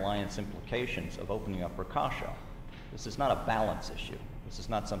military alliance implications of opening up Rakasha. This is not a balance issue. This is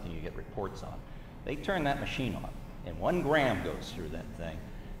not something you get reports on. They turn that machine on, and 1 gram goes through that thing.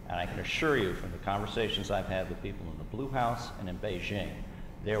 And I can assure you from the conversations I've had with people in the Blue House and in Beijing,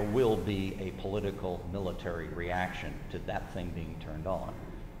 there will be a political military reaction to that thing being turned on.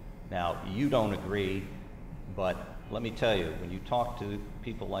 Now, you don't agree, but let me tell you, when you talk to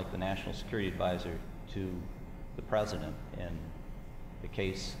people like the National Security Advisor to the President in the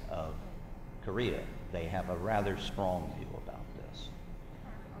case of Korea, they have a rather strong view about this.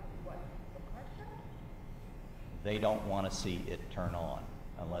 They don't want to see it turn on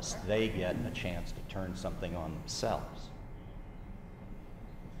unless they get a chance to turn something on themselves.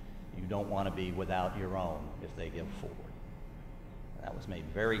 You don't want to be without your own if they give forward. That was made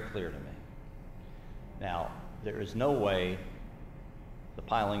very clear to me. Now, there is no way the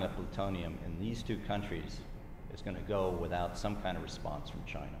piling of plutonium in these 2 countries is going to go without some kind of response from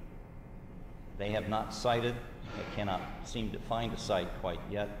China. They have not sited, they cannot seem to find a site quite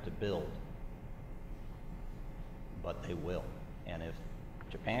yet to build, but they will. And if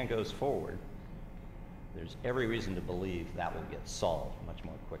Japan goes forward, there's every reason to believe that will get solved much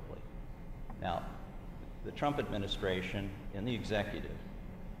more quickly. Now, the Trump administration and the executive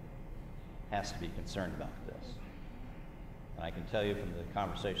has to be concerned about this. And I can tell you from the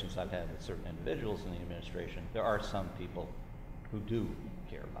conversations I've had with certain individuals in the administration, there are some people who do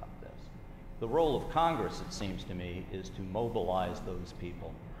care about this. The role of Congress, it seems to me, is to mobilize those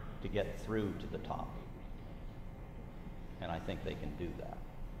people to get through to the top. And I think they can do that.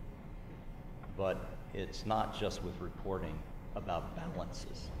 But it's not just with reporting about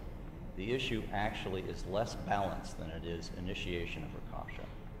balances. The issue actually is less balance than it is initiation of Rakasha.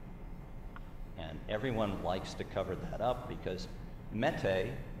 And everyone likes to cover that up because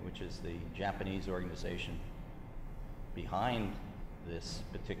METE, which is the Japanese organization behind this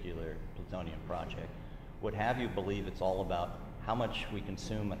particular plutonium project, would have you believe it's all about how much we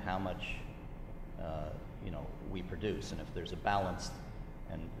consume and how much we produce, and if there's a balance,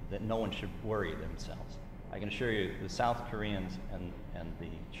 and that no one should worry themselves. I can assure you the South Koreans and the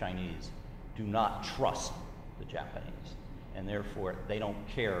Chinese do not trust the Japanese, and therefore they don't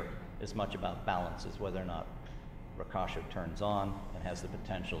care as much about balance as whether or not Rakasha turns on and has the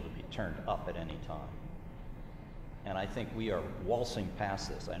potential to be turned up at any time. And I think we are waltzing past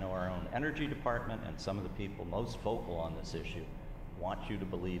this. I know our own energy department and some of the people most vocal on this issue want you to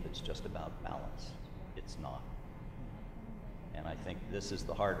believe it's just about balance. It's not. And I think this is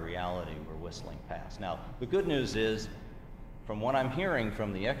the hard reality we're whistling past. Now, the good news is, from what I'm hearing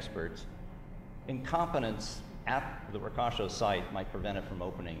from the experts, incompetence at the Rakasha site might prevent it from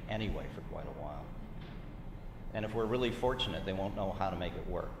opening anyway for quite a while. And if we're really fortunate, they won't know how to make it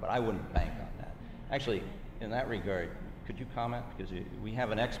work. But I wouldn't bank on that. Actually, in that regard, could you comment? Because we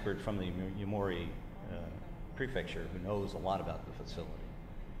have an expert from the Yomori prefecture who knows a lot about the facility.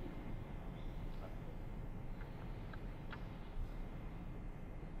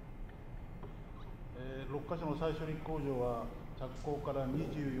 6カ所の再処理工場は着工から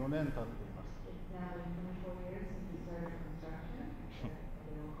24年経っています。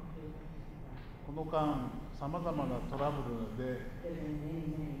この間、さまざまなトラブルで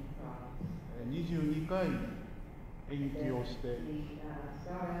22回延期をして、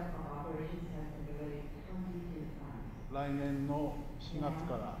来年の4月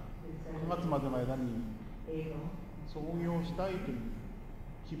から9月までの間に操業したいという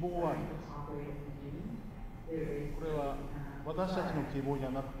希望はあります。これは私たちの希望じゃ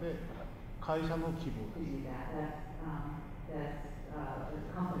なくて会社の希望です。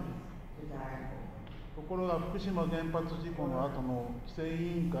ところが福島原発事故の後の規制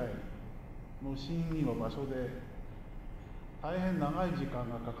委員会の審議の場所で大変長い時間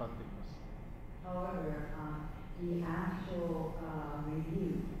がかかっています。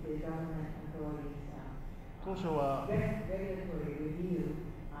当初は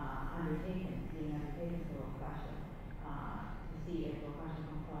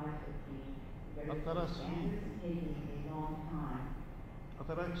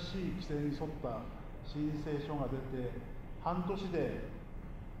新しい規制に沿った申請書が出て半年で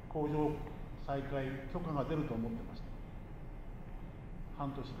工場再開許可が出ると思ってました。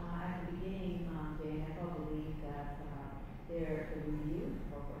半年で。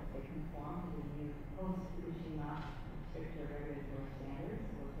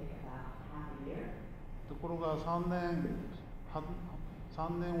ところが3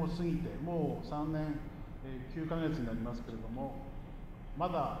年を過ぎて、もう3年9ヶ月になりますけれども、ま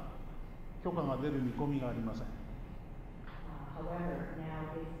だ許可が出る見込みがありません。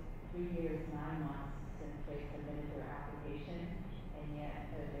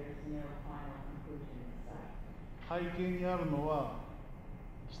背景にあるのは、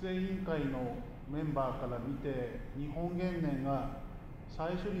規制委員会のメンバーから見て、日本原燃が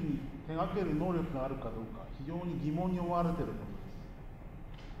再処理に手掛ける能力があるかどうか、非常に疑問に思われていることです。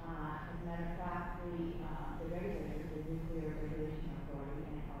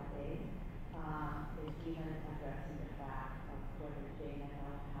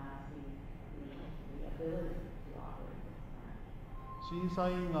審査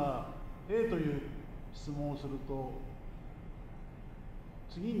員が A という質問をすると、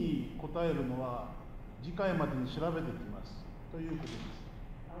次に答えるのは次回までに調べてきますということです。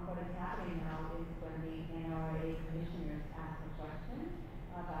What is happening now is when the NRA commissioners ask a question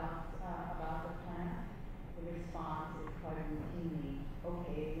about the plant, the response is quite routinely,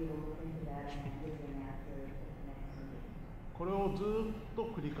 okay, we will look into that and give you an answer at the next meeting. これをずっと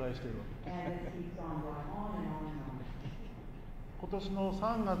繰り返しているわけです。And it keeps on going on and on and on. 今年の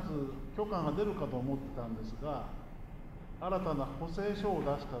3月、許可が出るかと思ってたんですが、新たな補正書を出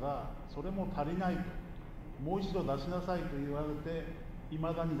したら、それも足りないと、もう一度出しなさいと言われて、い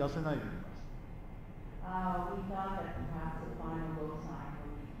まだに出せないでいます。We thought that perhaps the final go sign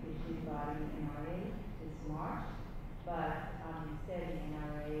will be issued by the NRA this March, but instead the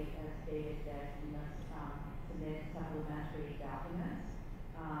NRA has stated that we must submit supplementary documents,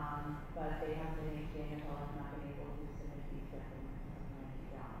 but they haven't been able to submit these supplementary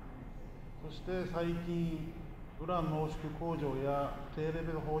documents. そして最近、ウラン濃縮工場や低レ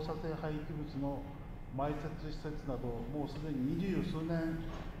ベル放射性廃棄物の埋設施設など、もうすでに20数年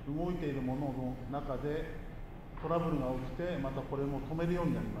動いているものの中でトラブルが起きて、またこれも止めるよう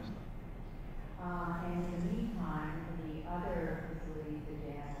になりました。And in the meantime, the other facilities that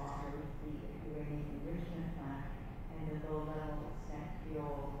Jan offers, the uranium enrichment plant and the low-level spent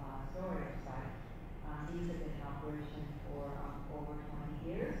fuel storage site, these have been in operation for over 20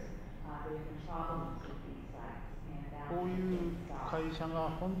 years. There's been problems with these sites, and that こういう会社が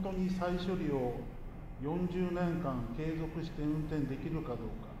本当に再処理を40年間継続して運転できるかどう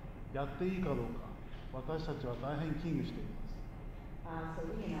か、やっていいかどうか、私たちは大変危惧しています。So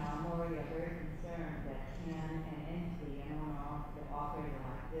we, Mori, are very concerned that can an entity, an operator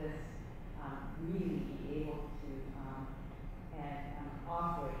like this, really be able to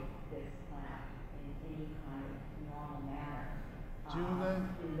operate this plant in any kind of normal manner. In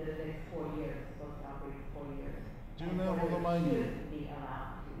the next 4 years, it's supposed to operate for 4 years. 10年ほど前に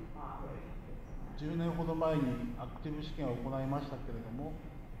10年ほど前にアクティブ試験を行いましたけれども、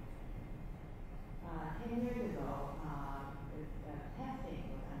10 years ago, testing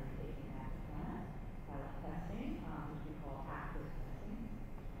was undertaken at the plant, testing, which we call active testing.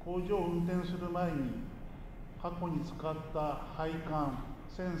 工場を運転する前に過去に使った配管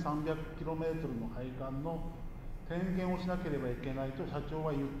 1300km の配管の点検をしなければいけないと社長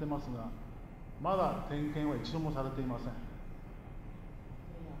は言ってますが、まだ点検は一度もされていません。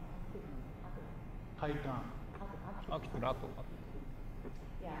配管。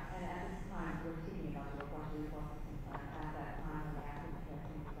Yeah, and at this time, we're speaking about the Russian processing plant. At that time, when the active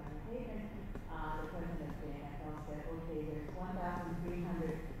testing was undertaken, the president of the NFL said, okay, there's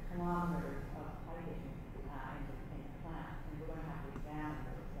 1,300 kilometers of piping in the plant, and we're going to have to examine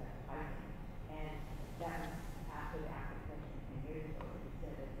that piping. And that was after the active testing 10 years ago. He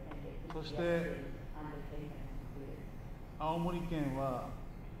said that it was undertaken and completed. 青森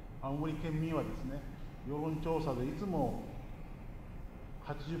県民はですね、世論調査でいつも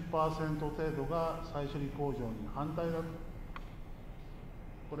80% 程度が再処理工場に反対だと。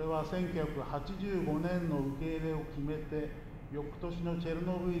これは1985年の受け入れを決めて、翌年のチェル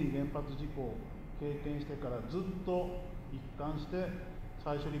ノブイリ原発事故を経験してからずっと一貫して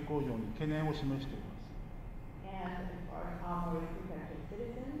再処理工場に懸念を示しています。And as far as Aomori protected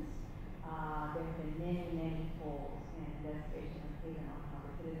citizens, there have been many polls and investigations taken on how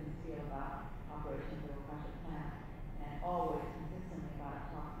the citizens feel about operations of the Russian plant, and always consistently about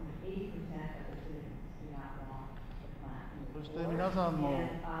approximately 80% of the citizens do not want the plant to move forward. そして皆さんの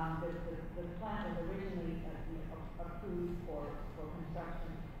And the plant was originally approved for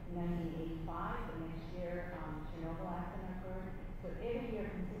construction in 1985. The next year, Chernobyl accident occurred. So every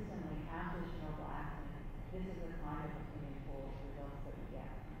year consistently after the Chernobyl accident, this is the kind of opinion poll results that we get.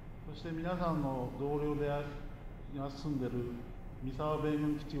 そして皆さんの同僚で住んでいる三沢米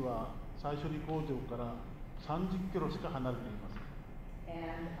軍基地は再処理工場から30キロしか離れています。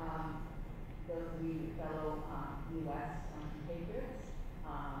And those of you fellow U.S. compatriots,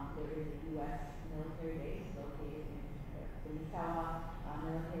 there is a U.S. military base located in the Misawa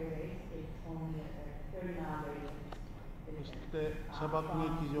military base. It's only a 30-mile radius. そして射爆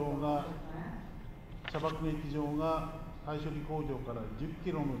撃場が再処理工場から10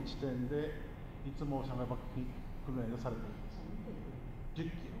キロの地点でいつも射爆訓練がされています。10キ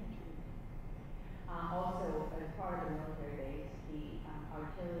ロ。Also, as part of the military base, the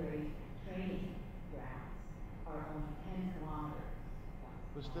artillery training grounds are only 10 kilometers.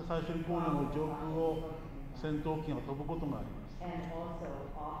 そして再処理工場の上空を戦闘機が飛ぶことがあります。And also,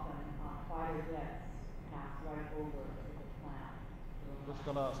 often fighter jets pass right over the plant. です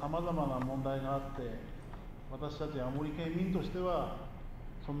からさまざまな問題があって、私たち青森県民としては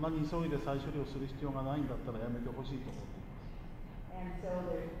そんなに急いで再処理をする必要がないんだったらやめてほしいと思っています。And so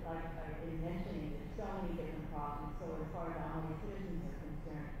there's, like in mentioning, there's so many different problems. So as far as our citizens are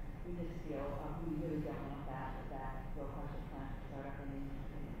concerned, we just feel we really don't want that Russian plant to start up. And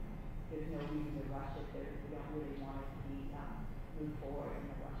there's no reason to rush it. We don't really want it to be moved forward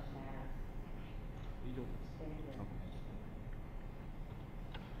in a Russian manner. 以上です。Thank you.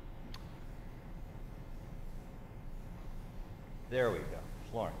 There we go.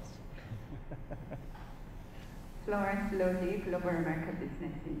 Florence. Florence Lodi, Global America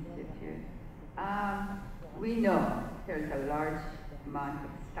Business Institute. We know there's a large amount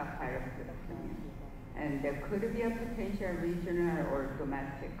of stockpile of plutonium. And there could be a potential regional or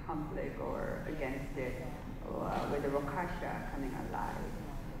domestic conflict or against it with Russia coming alive.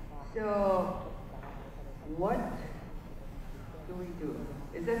 So what do we do?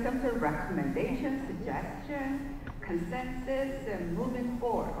 Is there some sort of recommendation, suggestion, consensus, and moving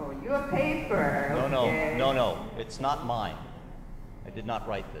forward? Oh, your paper. Okay. No. It's not mine. I did not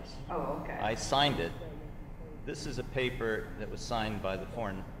write this. Oh, okay. I signed it. This is a paper that was signed by the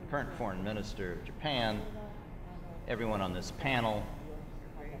current foreign minister of Japan, everyone on this panel,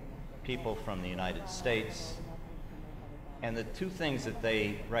 people from the United States, and the two things that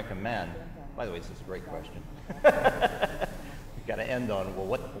they recommend. By the way, this is a great question. We've got to end on, well,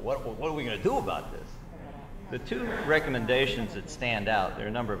 what are we going to do about this? The two recommendations that stand out, there are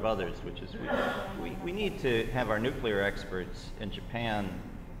a number of others, which is we need to have our nuclear experts in Japan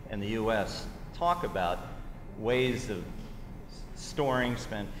and the US talk about ways of storing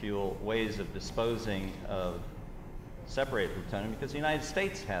spent fuel, ways of disposing of separated plutonium, because the United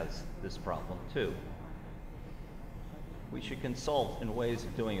States has this problem too. We should consult in ways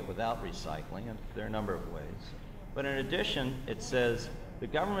of doing it without recycling, and there are a number of ways. But in addition, it says the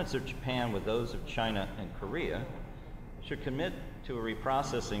governments of Japan, with those of China and Korea, should commit to a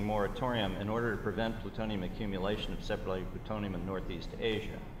reprocessing moratorium in order to prevent plutonium accumulation of separated plutonium in Northeast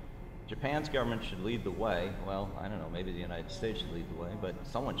Asia. Japan's government should lead the way, well, I don't know, maybe the United States should lead the way, but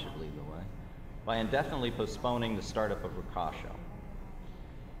someone should lead the way, by indefinitely postponing the startup of Rakasho.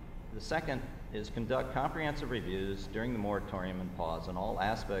 The second is conduct comprehensive reviews during the moratorium and pause on all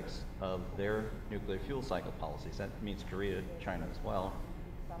aspects of their nuclear fuel cycle policies. That means Korea, China as well,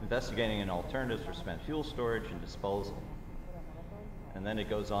 investigating an alternatives for spent fuel storage and disposal. And then it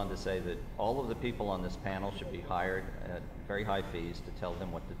goes on to say that all of the people on this panel should be hired at very high fees to tell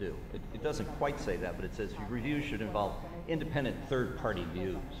them what to do. It doesn't quite say that, but it says reviews should involve independent third-party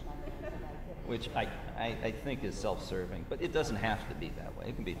views, which I think is self-serving, but it doesn't have to be that way.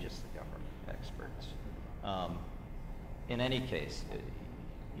 It can be just the government experts. In any case,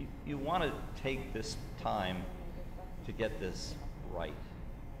 you want to take this time to get this right.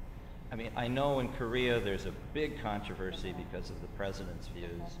 I mean, I know in Korea there's a big controversy because of the president's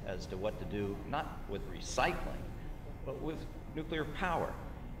views as to what to do, not with recycling, but with nuclear power.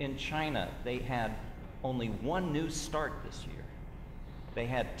 In China, they had only one new start this year. They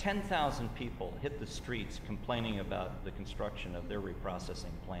had 10,000 people hit the streets complaining about the construction of their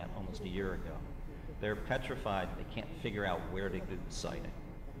reprocessing plant almost a year ago. They're petrified, they can't figure out where to do the siting.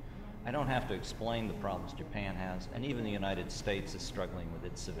 I don't have to explain the problems Japan has, and even the United States is struggling with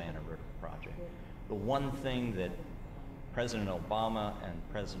its Savannah River project. The one thing that President Obama and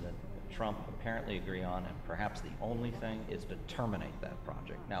President Trump apparently agree on, and perhaps the only thing, is to terminate that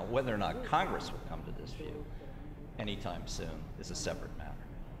project. Now, whether or not Congress will come to this view anytime soon is a separate matter.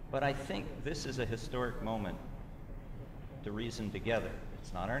 But I think this is a historic moment to reason together.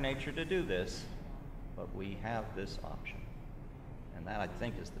 It's not our nature to do this, but we have this option. And that, I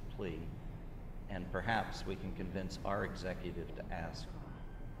think, is the plea. And perhaps we can convince our executive to ask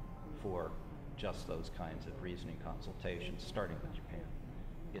for just those kinds of reasoning consultations, starting with Japan.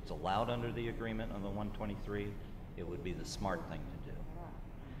 It's allowed under the agreement on the 123. It would be the smart thing to do.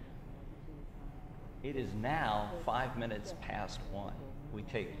 It is now 5 minutes past 1. We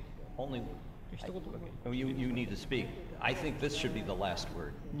take only... You need to speak. I think this should be the last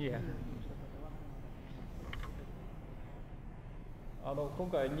word. Yeah. 今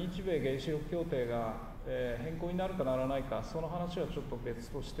回、日米原子力協定が、変更になるかならないか、その話はちょっと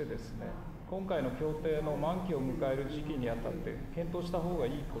別としてですね、今回の協定の満期を迎える時期にあたって検討した方がい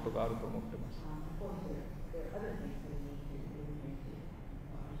いことがあると思っています。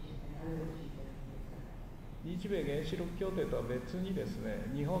日米原子力協定とは別にですね、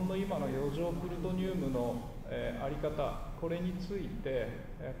日本の今の余剰プルトニウムの、在り方、これについて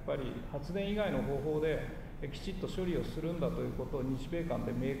やっぱり発電以外の方法できちっと処理をするんだということを日米間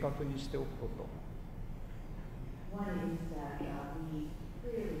で明確にしておくこと。One is that we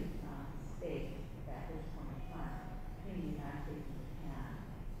clearly state that this point in time between the United States and Japan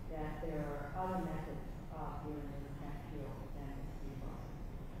that there are other methods of dealing with spent fuel than this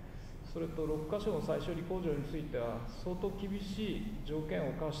reprocessing. それと6カ所の再処理工場については相当厳しい条件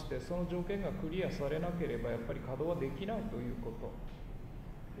を課してその条件がクリアされなければやっぱり稼働はできないということ。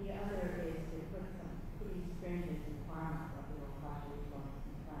The other is to put some pretty stringent requirements of the Rakasho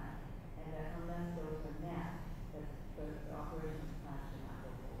reprocessing plant, and that unless those are met, that the operation of the plant should not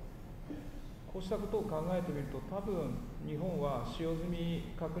go forward. こうしたことを考えてみると多分日本は使用済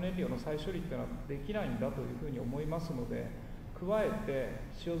み核燃料の再処理っていうのはできないんだというふうに思いますので、加えて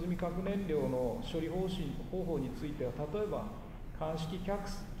使用済み核燃料の処理方法については例えば鑑識キャ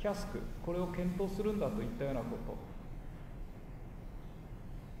スク、これを検討するんだといったようなこと。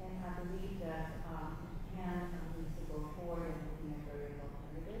And I believe that CAN needs to go forward in looking at various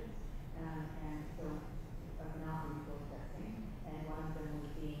alternatives, and so anomaly processing, and one of them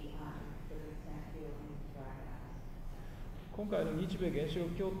would be the extent field and drag out. 今回の日米原子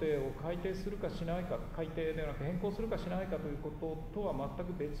力協定を改定するかしないか、改定ではなく変更するかしないかということとは全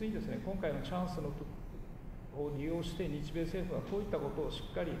く別にですね、今回のチャンスを利用して日米政府がこういったことをし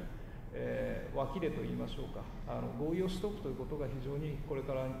っかり、脇でといいましょうか、合意をしておくということが非常にこれ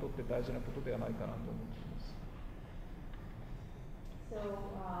からにとって大事なことではないかなと思っています。So,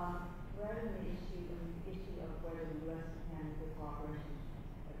 rather than the issue of whether the U.S. and the cooperation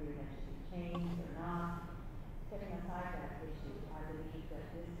agreement should be changed or not, setting aside that issue, I believe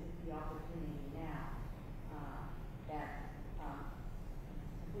that this is the opportunity now that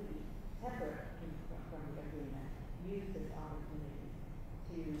completely separate from the agreement, use this opportunity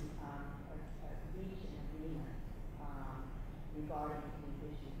to reach an agreement regarding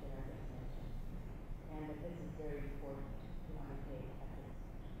these issues that I just mentioned, and that this is very important to undertake at this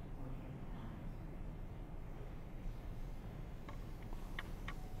point in time.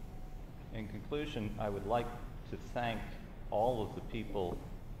 In conclusion, I would like to thank all of the people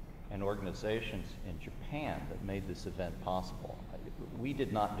and organizations in Japan that made this event possible. We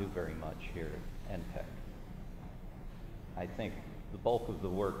did not do very much here at NPEC. I think the bulk of the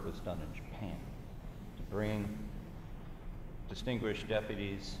work was done in Japan to bring distinguished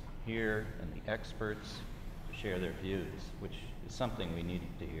deputies here and the experts to share their views, which is something we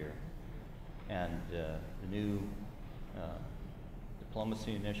needed to hear. And the new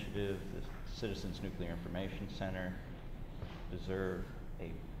diplomacy initiative, the Citizens Nuclear Information Center, deserve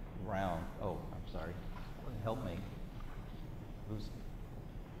a round. Oh, I'm sorry. Help me.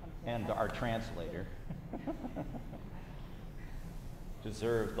 And our translator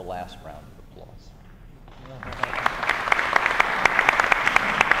deserve the last round of applause.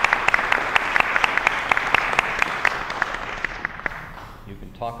 You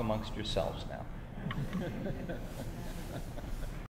can talk amongst yourselves now.